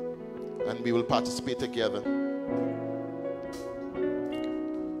 And we will participate together.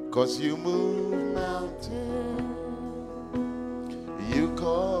 'Cause you move mountains, you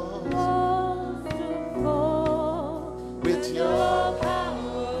cause walls to fall with your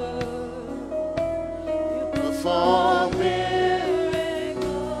power. You perform miracles.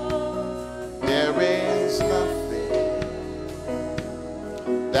 There is nothing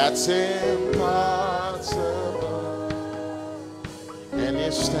that's impossible. And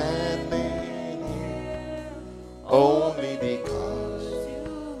you're standing here only because.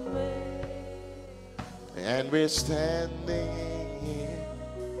 And we're standing here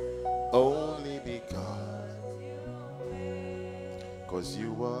only because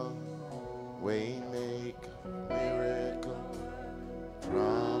you are way make miracle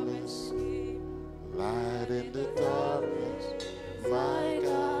promise light in the darkness. My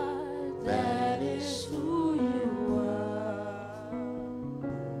God, that is who you are.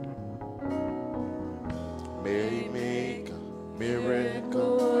 May make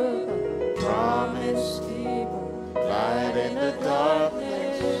miracle promise light in the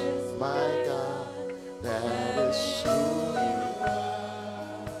darkness, my God, that is who you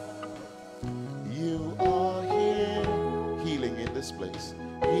are. You are here, healing in this place,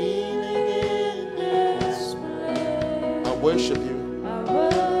 healing in this place. I worship you. I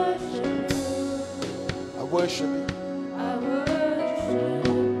worship you. I worship you. I worship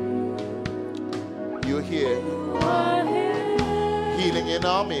you. You're here. You are here, healing in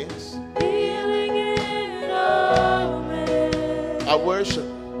our midst. I worship.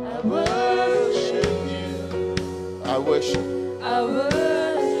 I worship you. I worship. I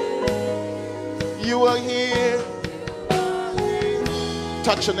worship. You are here.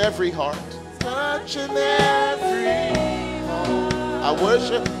 Touching every heart. Touching every heart. I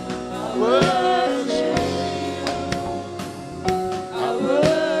worship. I worship. I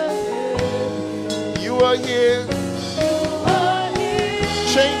worship. You are here.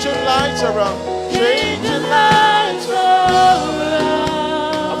 Changing lives around. Changing lives around.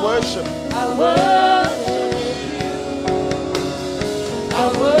 I worship. I worship you. I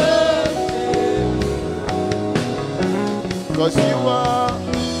worship. 'Cause you are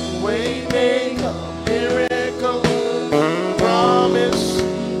way maker, miracle, promise.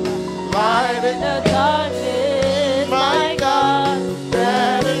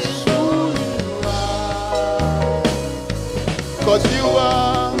 You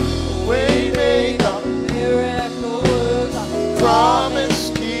are waymaker, Miracle worker,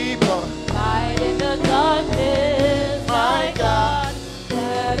 promise keeper, light in the darkness, my God,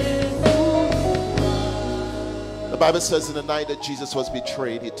 that is who you are. The Bible says in the night that Jesus was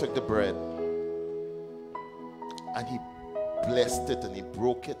betrayed, he took the bread and he blessed it and he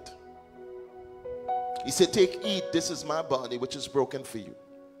broke it. He said, take, eat, this is my body which is broken for you.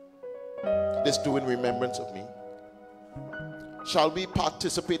 This do in remembrance of me. Shall we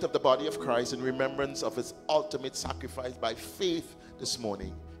participate of the body of Christ in remembrance of his ultimate sacrifice by faith this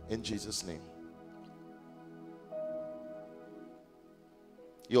morning in Jesus' name?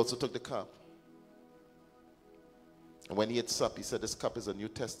 He also took the cup. And when he had supped, he said, this cup is a New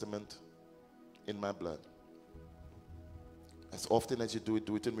Testament in my blood. As often as you do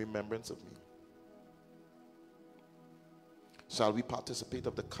it in remembrance of me. Shall we participate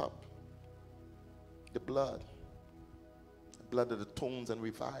of the cup, the blood that atones and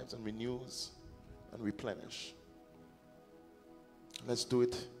revives and renews and replenish? Let's do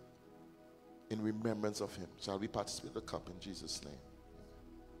it in remembrance of him. Shall we participate of the cup in Jesus' name?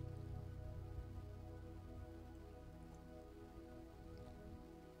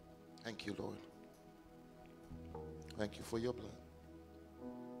 Thank you, Lord. Thank you for your blood.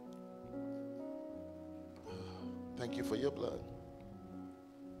 Thank you for your blood.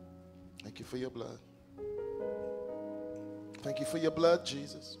 Thank you for your blood. Thank you for your blood,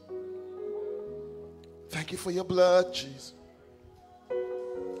 Jesus. Thank you for your blood, Jesus.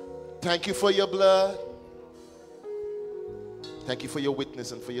 Thank you for your blood. Thank you for your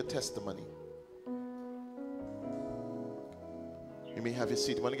witness and for your testimony. You may have your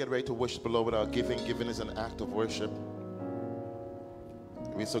seat. Want to get ready to worship the Lord with our giving. Giving is an act of worship.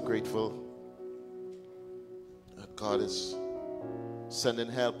 We're so grateful that God is sending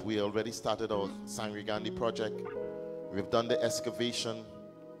help. We already started our Sangre project. We've done the excavation,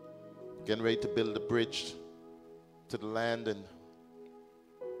 getting ready to build the bridge to the land, and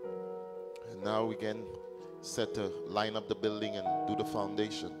now we get set to line up the building and do the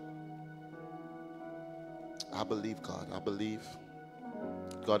foundation. I believe God. I believe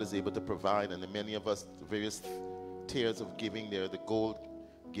God is able to provide, and many of us, various tiers of giving there. The gold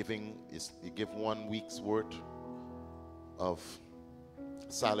giving is you give 1 week's worth of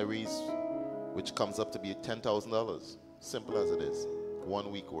salaries, which comes up to be $10,000. Simple as it is.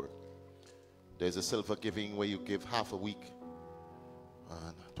 1 week worth. There's a silver giving where you give half a week,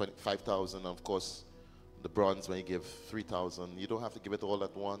 25,000. Of course, the bronze when you give 3,000. You don't have to give it all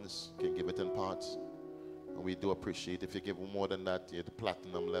at once. You can give it in parts. And we do appreciate if you give more than that, you're at the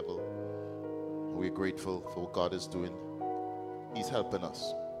platinum level. We're grateful for what God is doing. He's helping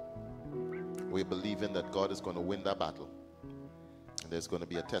us. We're believing that God is going to win that battle. And there's going to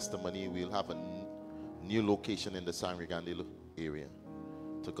be a testimony. We'll have a new location in the San Rigande area.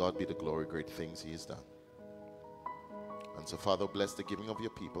 To God be the glory, great things he has done. And so, Father, bless the giving of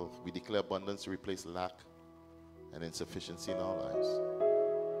your people. We declare abundance to replace lack and insufficiency in our lives.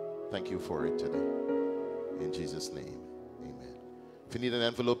 Thank you for it today. In Jesus' name, amen. If you need an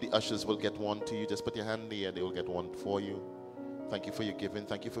envelope, the ushers will get one to you. Just put your hand there, they will get one for you. Thank you for your giving.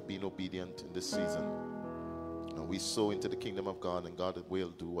 Thank you for being obedient in this season. And we sow into the kingdom of God, and God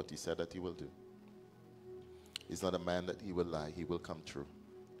will do what he said that he will do. He's not a man that he will lie. He will come true.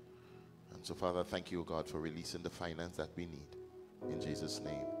 And so, Father, thank you, God, for releasing the finance that we need. In Jesus'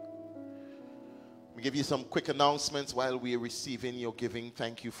 name. We give you some quick announcements while we are receiving your giving.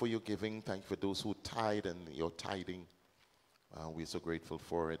 Thank you for your giving. Thank you for those who tithe and your tithing. We're so grateful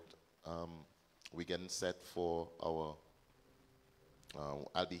for it. We're getting set for our,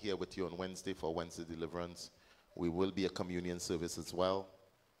 I'll be here with you on Wednesday for Wednesday Deliverance. We will be a communion service as well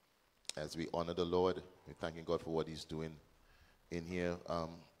as we honor the Lord. We're thanking God for what he's doing in here.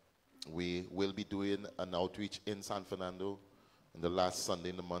 We will be doing an outreach in San Fernando on the last Sunday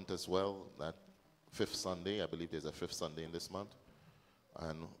in the month as well. That 5th Sunday, I believe there's a 5th Sunday in this month.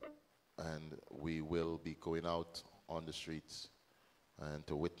 And we will be going out on the streets and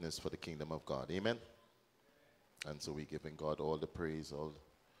to witness for the kingdom of God. Amen? And so we're giving God all the praise, all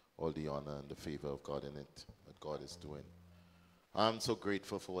the honor and the favor of God in it, that God is doing. I'm so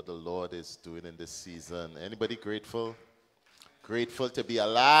grateful for what the Lord is doing in this season. Anybody grateful? Grateful to be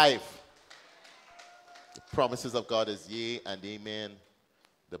alive. The promises of God is yea and amen.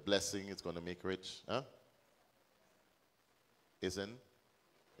 The blessing is going to make rich. Huh? Is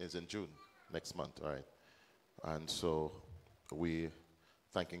in June, next month, all right. And so we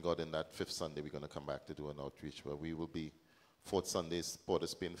thanking God in that 5th Sunday, we're going to come back to do an outreach where we will be 4th Sunday is Port of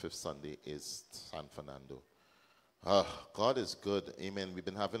Spain, 5th Sunday is San Fernando. God is good, amen. We've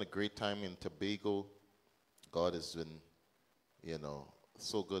been having a great time in Tobago. God has been you know,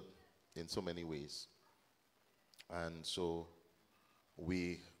 so good in so many ways. And so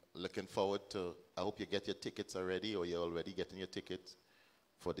we looking forward to, I hope you get your tickets already, or you're already getting your tickets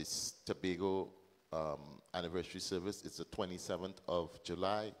for this Tobago anniversary service. It's the 27th of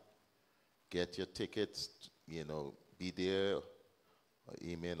July. Get your tickets, you know, be there, or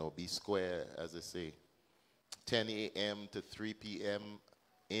amen, or be square, as they say. 10 a.m. to 3 p.m.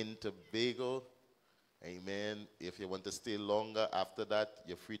 in Tobago. Amen. If you want to stay longer after that,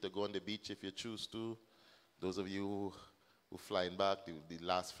 you're free to go on the beach if you choose to. Those of you who flying back, the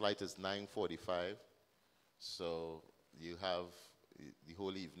last flight is 9:45. So you have the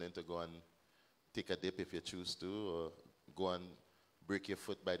whole evening to go and take a dip if you choose to, or go and break your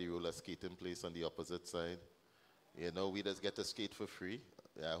foot by the roller skating place on the opposite side. You know, we just get to skate for free.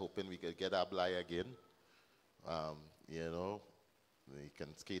 Hoping we could get our Bly again. You know, you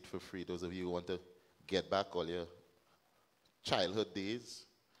can skate for free. Those of you who want to get back all your childhood days,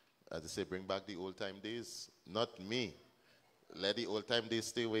 as I say, bring back the old time days. Not me. Let the old time days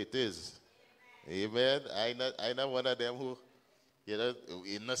stay where it is. Amen. I not one of them who, you know,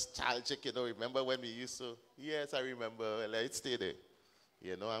 in nostalgic, you know, remember when we used to, yes, I remember, let it stay there.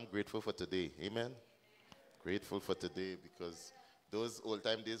 You know, I'm grateful for today. Amen. Grateful for today, because those old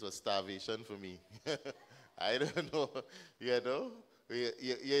time days were starvation for me. I don't know, you know.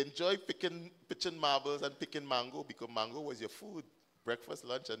 You enjoy pitching marbles and picking mango, because mango was your food, breakfast,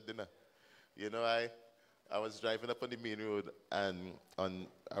 lunch, and dinner. You know, I was driving up on the main road and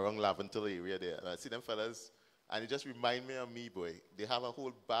around Laventille area there, and I see them fellas, and it just remind me of me, boy. They have a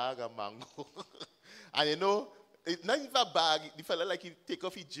whole bag of mango. And you know, it's not even a bag. The fella, like, he take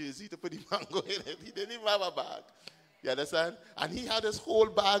off his jersey to put the mango in it. He didn't even have a bag. You understand? And he had this whole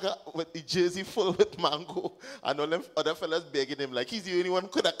bag with the jersey full with mango. And all them other fellas begging him, like he's the only one who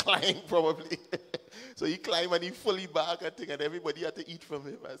could have climbed, probably. So he climbed and he fully bagged and thing, and everybody had to eat from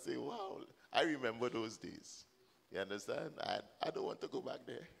him. I say, wow, I remember those days. You understand? I don't want to go back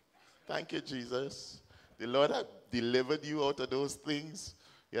there. Thank you, Jesus. The Lord had delivered you out of those things.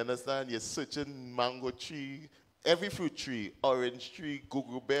 You understand? You're searching mango tree, every fruit tree, orange tree,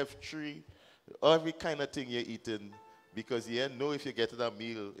 Google beef tree, every kind of thing you're eating. Because you don't know if you're getting a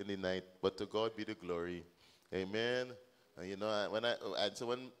meal in the night, but to God be the glory. Amen. And you know,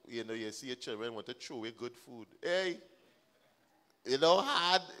 when you know, you see your children want to throw away good food, hey, you know,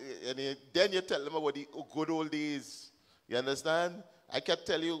 hard, and then you tell them about the good old days. You understand? I can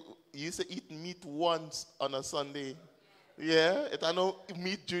tell you, you used to eat meat once on a Sunday. Yeah, it I know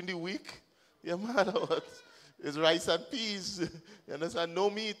meat during the week. Yeah, man, what? It's rice and peas. You understand? No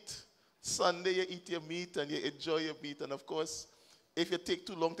meat. Sunday, you eat your meat and you enjoy your meat. And of course, if you take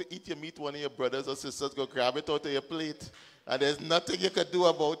too long to eat your meat, one of your brothers or sisters go grab it out of your plate. And there's nothing you can do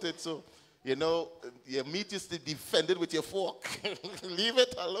about it. So, you know, your meat is to be defended with your fork. Leave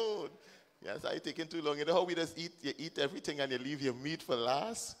it alone. Yes, I taking too long. You know how we just eat? You eat everything and you leave your meat for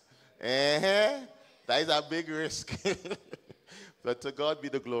last? That is a big risk. But to God be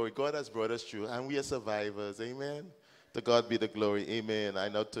the glory. God has brought us through, and we are survivors. Amen. To God be the glory. Amen. I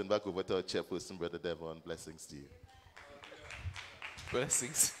now turn back over to our chairperson, Brother Devon. Blessings to you.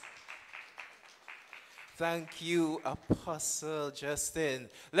 Blessings. Thank you, Apostle Justin.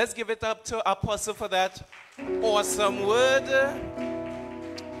 Let's give it up to Apostle for that awesome word.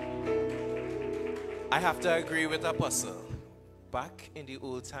 I have to agree with Apostle. Back in the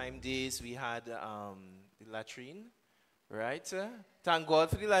old time days, we had the latrine, right? Thank God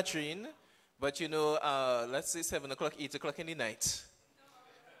for the latrine. But you know, let's say 7 o'clock, 8 o'clock in the night.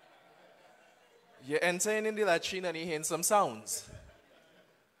 You're entering in the latrine and you're hearing some sounds.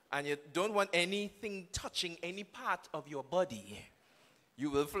 And you don't want anything touching any part of your body. You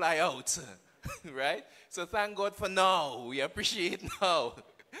will fly out, right? So thank God for now. We appreciate now.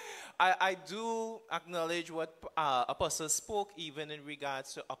 I do acknowledge what Apostle spoke, even in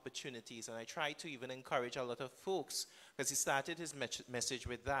regards to opportunities. And I try to even encourage a lot of folks, because he started his message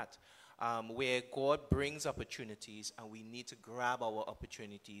with that. Where God brings opportunities, and we need to grab our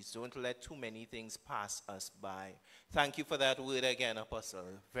opportunities. Don't let too many things pass us by. Thank you for that word again, Apostle.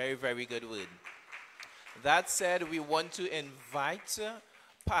 Very, very good word. That said, we want to invite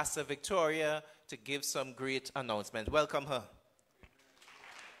Pastor Victoria to give some great announcement. Welcome her.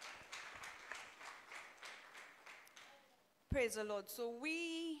 Praise the Lord. So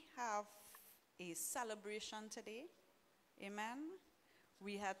we have a celebration today. Amen.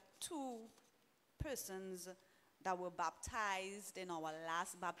 We had 2 persons that were baptized in our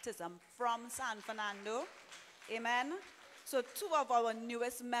last baptism from San Fernando. Amen. So 2 of our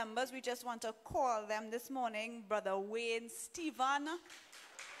newest members, we just want to call them this morning, Brother Wayne Stephen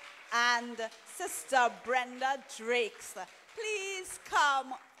and Sister Brenda Drakes. please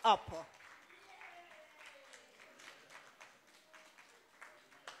come up.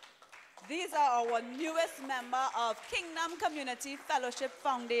 These are our newest member of Kingdom Community Fellowship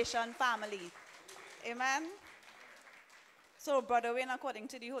Foundation family. Amen. So, Brother Wayne, according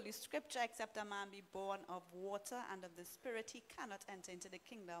to the Holy Scripture, except a man be born of water and of the Spirit, he cannot enter into the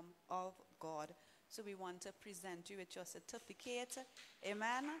kingdom of God. So we want to present you with your certificate.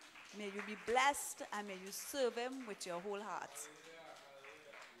 Amen. May you be blessed and may you serve him with your whole heart.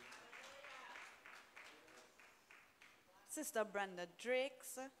 Sister Brenda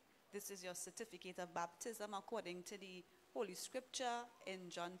Drakes, this is your certificate of baptism according to the Holy Scripture in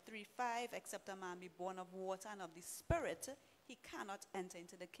John 3:5. Except a man be born of water and of the Spirit, he cannot enter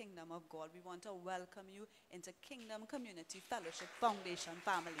into the kingdom of God. We want to welcome you into Kingdom Community Fellowship Foundation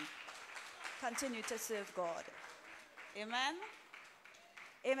family. Continue to serve God. Amen.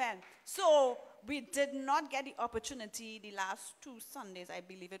 Amen. So we did not get the opportunity the last 2 Sundays, I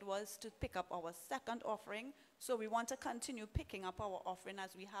believe it was, to pick up our second offering. So we want to continue picking up our offering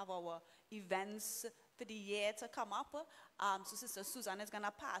as we have our events for the year to come up. So Sister Susan is going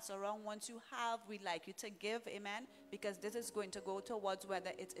to pass around. Once you have, we'd like you to give, amen, because this is going to go towards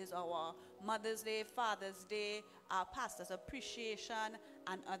whether it is our Mother's Day, Father's Day, our Pastor's Appreciation,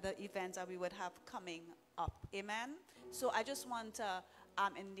 and other events that we would have coming up, amen. So I just want to,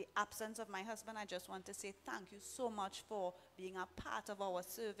 in the absence of my husband, I just want to say thank you so much for being a part of our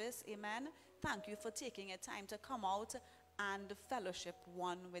service, amen. Thank you for taking a time to come out and fellowship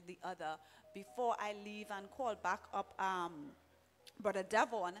one with the other. Before I leave and call back up Brother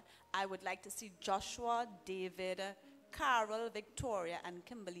Devon, I would like to see Joshua, David, Carol, Victoria, and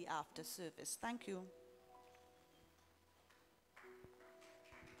Kimberly after service. Thank you.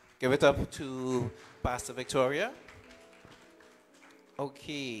 Give it up to Pastor Victoria.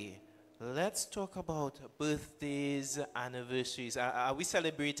 Okay, let's talk about birthdays, anniversaries. Are we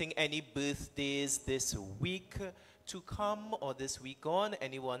celebrating any birthdays this week to come or this week on?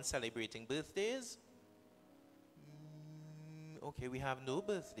 Anyone celebrating birthdays? Okay, we have no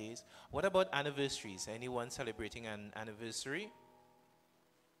birthdays. What about anniversaries? Anyone celebrating an anniversary?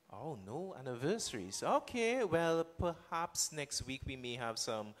 Oh, no anniversaries. Okay, well, perhaps next week we may have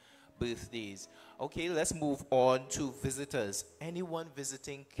some birthdays. Okay, let's move on to visitors. Anyone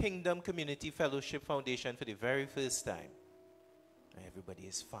visiting Kingdom Community Fellowship Foundation for the very first time? Everybody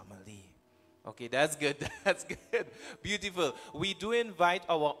is family. Okay, that's good. That's good. Beautiful. We do invite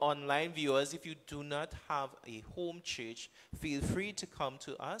our online viewers. If you do not have a home church, feel free to come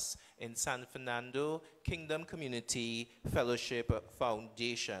to us in San Fernando Kingdom Community Fellowship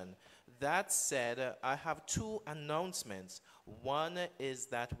Foundation. That said, I have 2 announcements. One is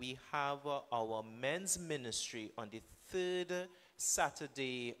that we have our men's ministry on the 3rd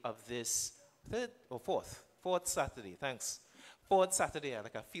Saturday of this, 3rd or 4th Saturday, thanks. 4th Saturday,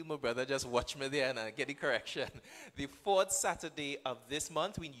 like I feel my brother just watch me there and I get the correction. The 4th Saturday of this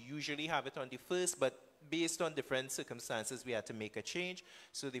month, we usually have it on the 1st, but based on different circumstances, we had to make a change.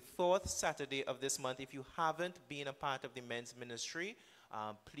 So the 4th Saturday of this month, if you haven't been a part of the men's ministry,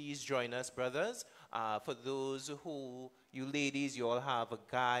 please join us, brothers. For those who, you ladies, you all have a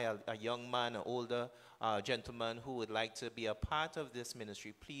guy, a young man, an older gentleman who would like to be a part of this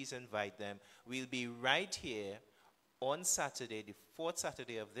ministry, please invite them. We'll be right here on Saturday, the 4th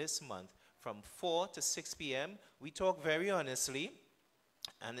Saturday of this month, from 4 to 6 p.m. We talk very honestly,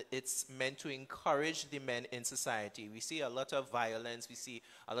 and it's meant to encourage the men in society. We see a lot of violence, we see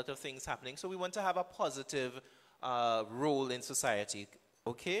a lot of things happening, so we want to have a positive role in society,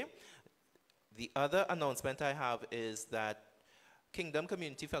 okay? The other announcement I have is that Kingdom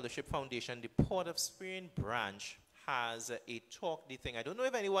Community Fellowship Foundation, the Port of Spain branch, has a Talk the Thing. I don't know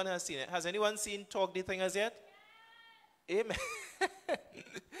if anyone has seen it. Has anyone seen Talk the Thing as yet? Amen.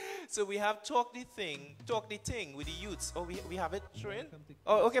 So we have Talk the Thing with the youths. Oh, we have it, Shurin?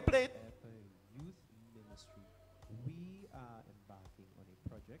 Oh, okay, play it. Youth ministry, we are embarking on a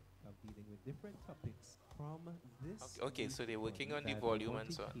project of dealing with different topics from this. Okay, so they're working on the volume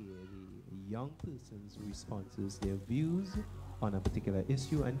and so on. Hear the young person's responses, their views on a particular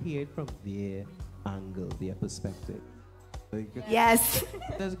issue, and hear it from their angle, their perspective. Yes.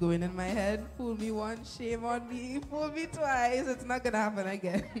 That's going in my head. Fool me once, shame on me. Fool me twice. It's not gonna happen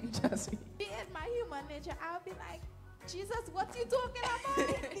again. Trust me. In my human nature, I'll be like, Jesus, what you talking about?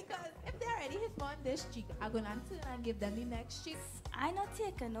 Because if they already hit me on this cheek, I'm gonna turn and give them the next cheek. I not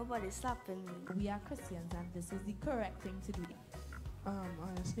taking nobody slapping me. We are Christians and this is the correct thing to do.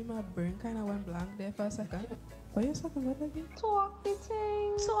 Honestly, my brain kind of went blank there for a second. What are you talking about again? Talk the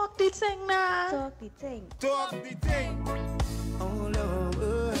thing. Talk the thing now. Talk the thing. Talk the thing. Oh,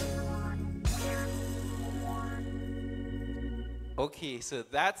 Lord. Okay, so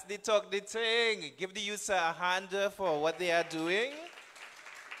that's the talk the thing. Give the youth a hand for what they are doing.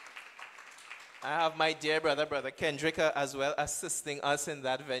 I have my dear brother Kendrick, as well, assisting us in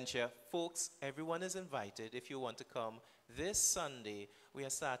that venture. Folks, everyone is invited if you want to come. This Sunday, we are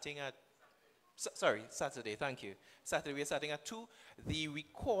starting at, Saturday, thank you. Saturday, we are starting at 2. The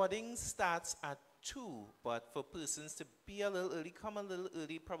recording starts at 2, but for persons to be a little early, come a little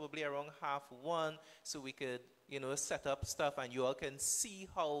early, probably around 1:30, so we could, set up stuff and you all can see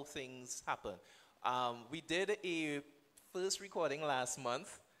how things happen. We did a first recording last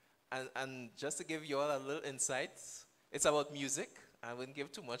month. And just to give you all a little insight, it's about music. I wouldn't give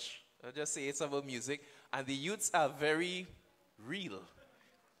too much. I'll just say it's about music. And the youths are very real,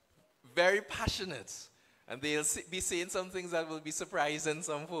 very passionate. And they'll be saying some things that will be surprising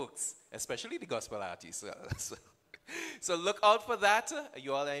some folks, especially the gospel artists. So look out for that.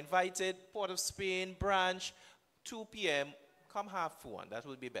 You all are invited. Port of Spain branch, 2 p.m. Come 1:30. That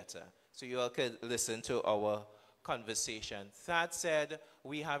will be better. So you all can listen to our conversation. That said,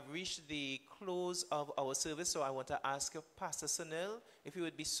 we have reached the close of our service, so I want to ask Pastor Sunil if he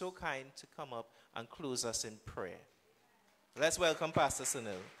would be so kind to come up and close us in prayer. Let's welcome Pastor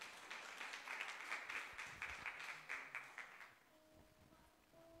Sunil.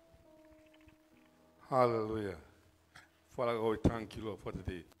 Hallelujah. Father God, we thank you, Lord, for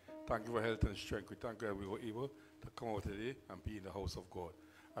today. Thank you for health and strength. We thank you that we were able to come out today and be in the house of God.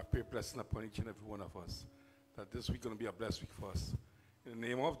 I pray blessing upon each and every one of us, that this week is going to be a blessed week for us. In the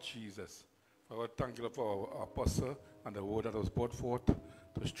name of Jesus, Father, thank you for our apostle and the word that was brought forth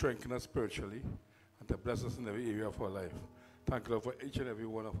to strengthen us spiritually and to bless us in every area of our life. Thank you, Lord, for each and every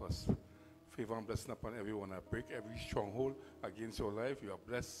one of us. Favor and blessing upon everyone. I break every stronghold against your life. You are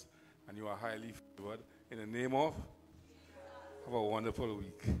blessed and you are highly favored. In the name of, have a wonderful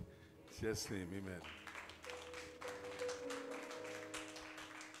week. In Jesus' name, amen.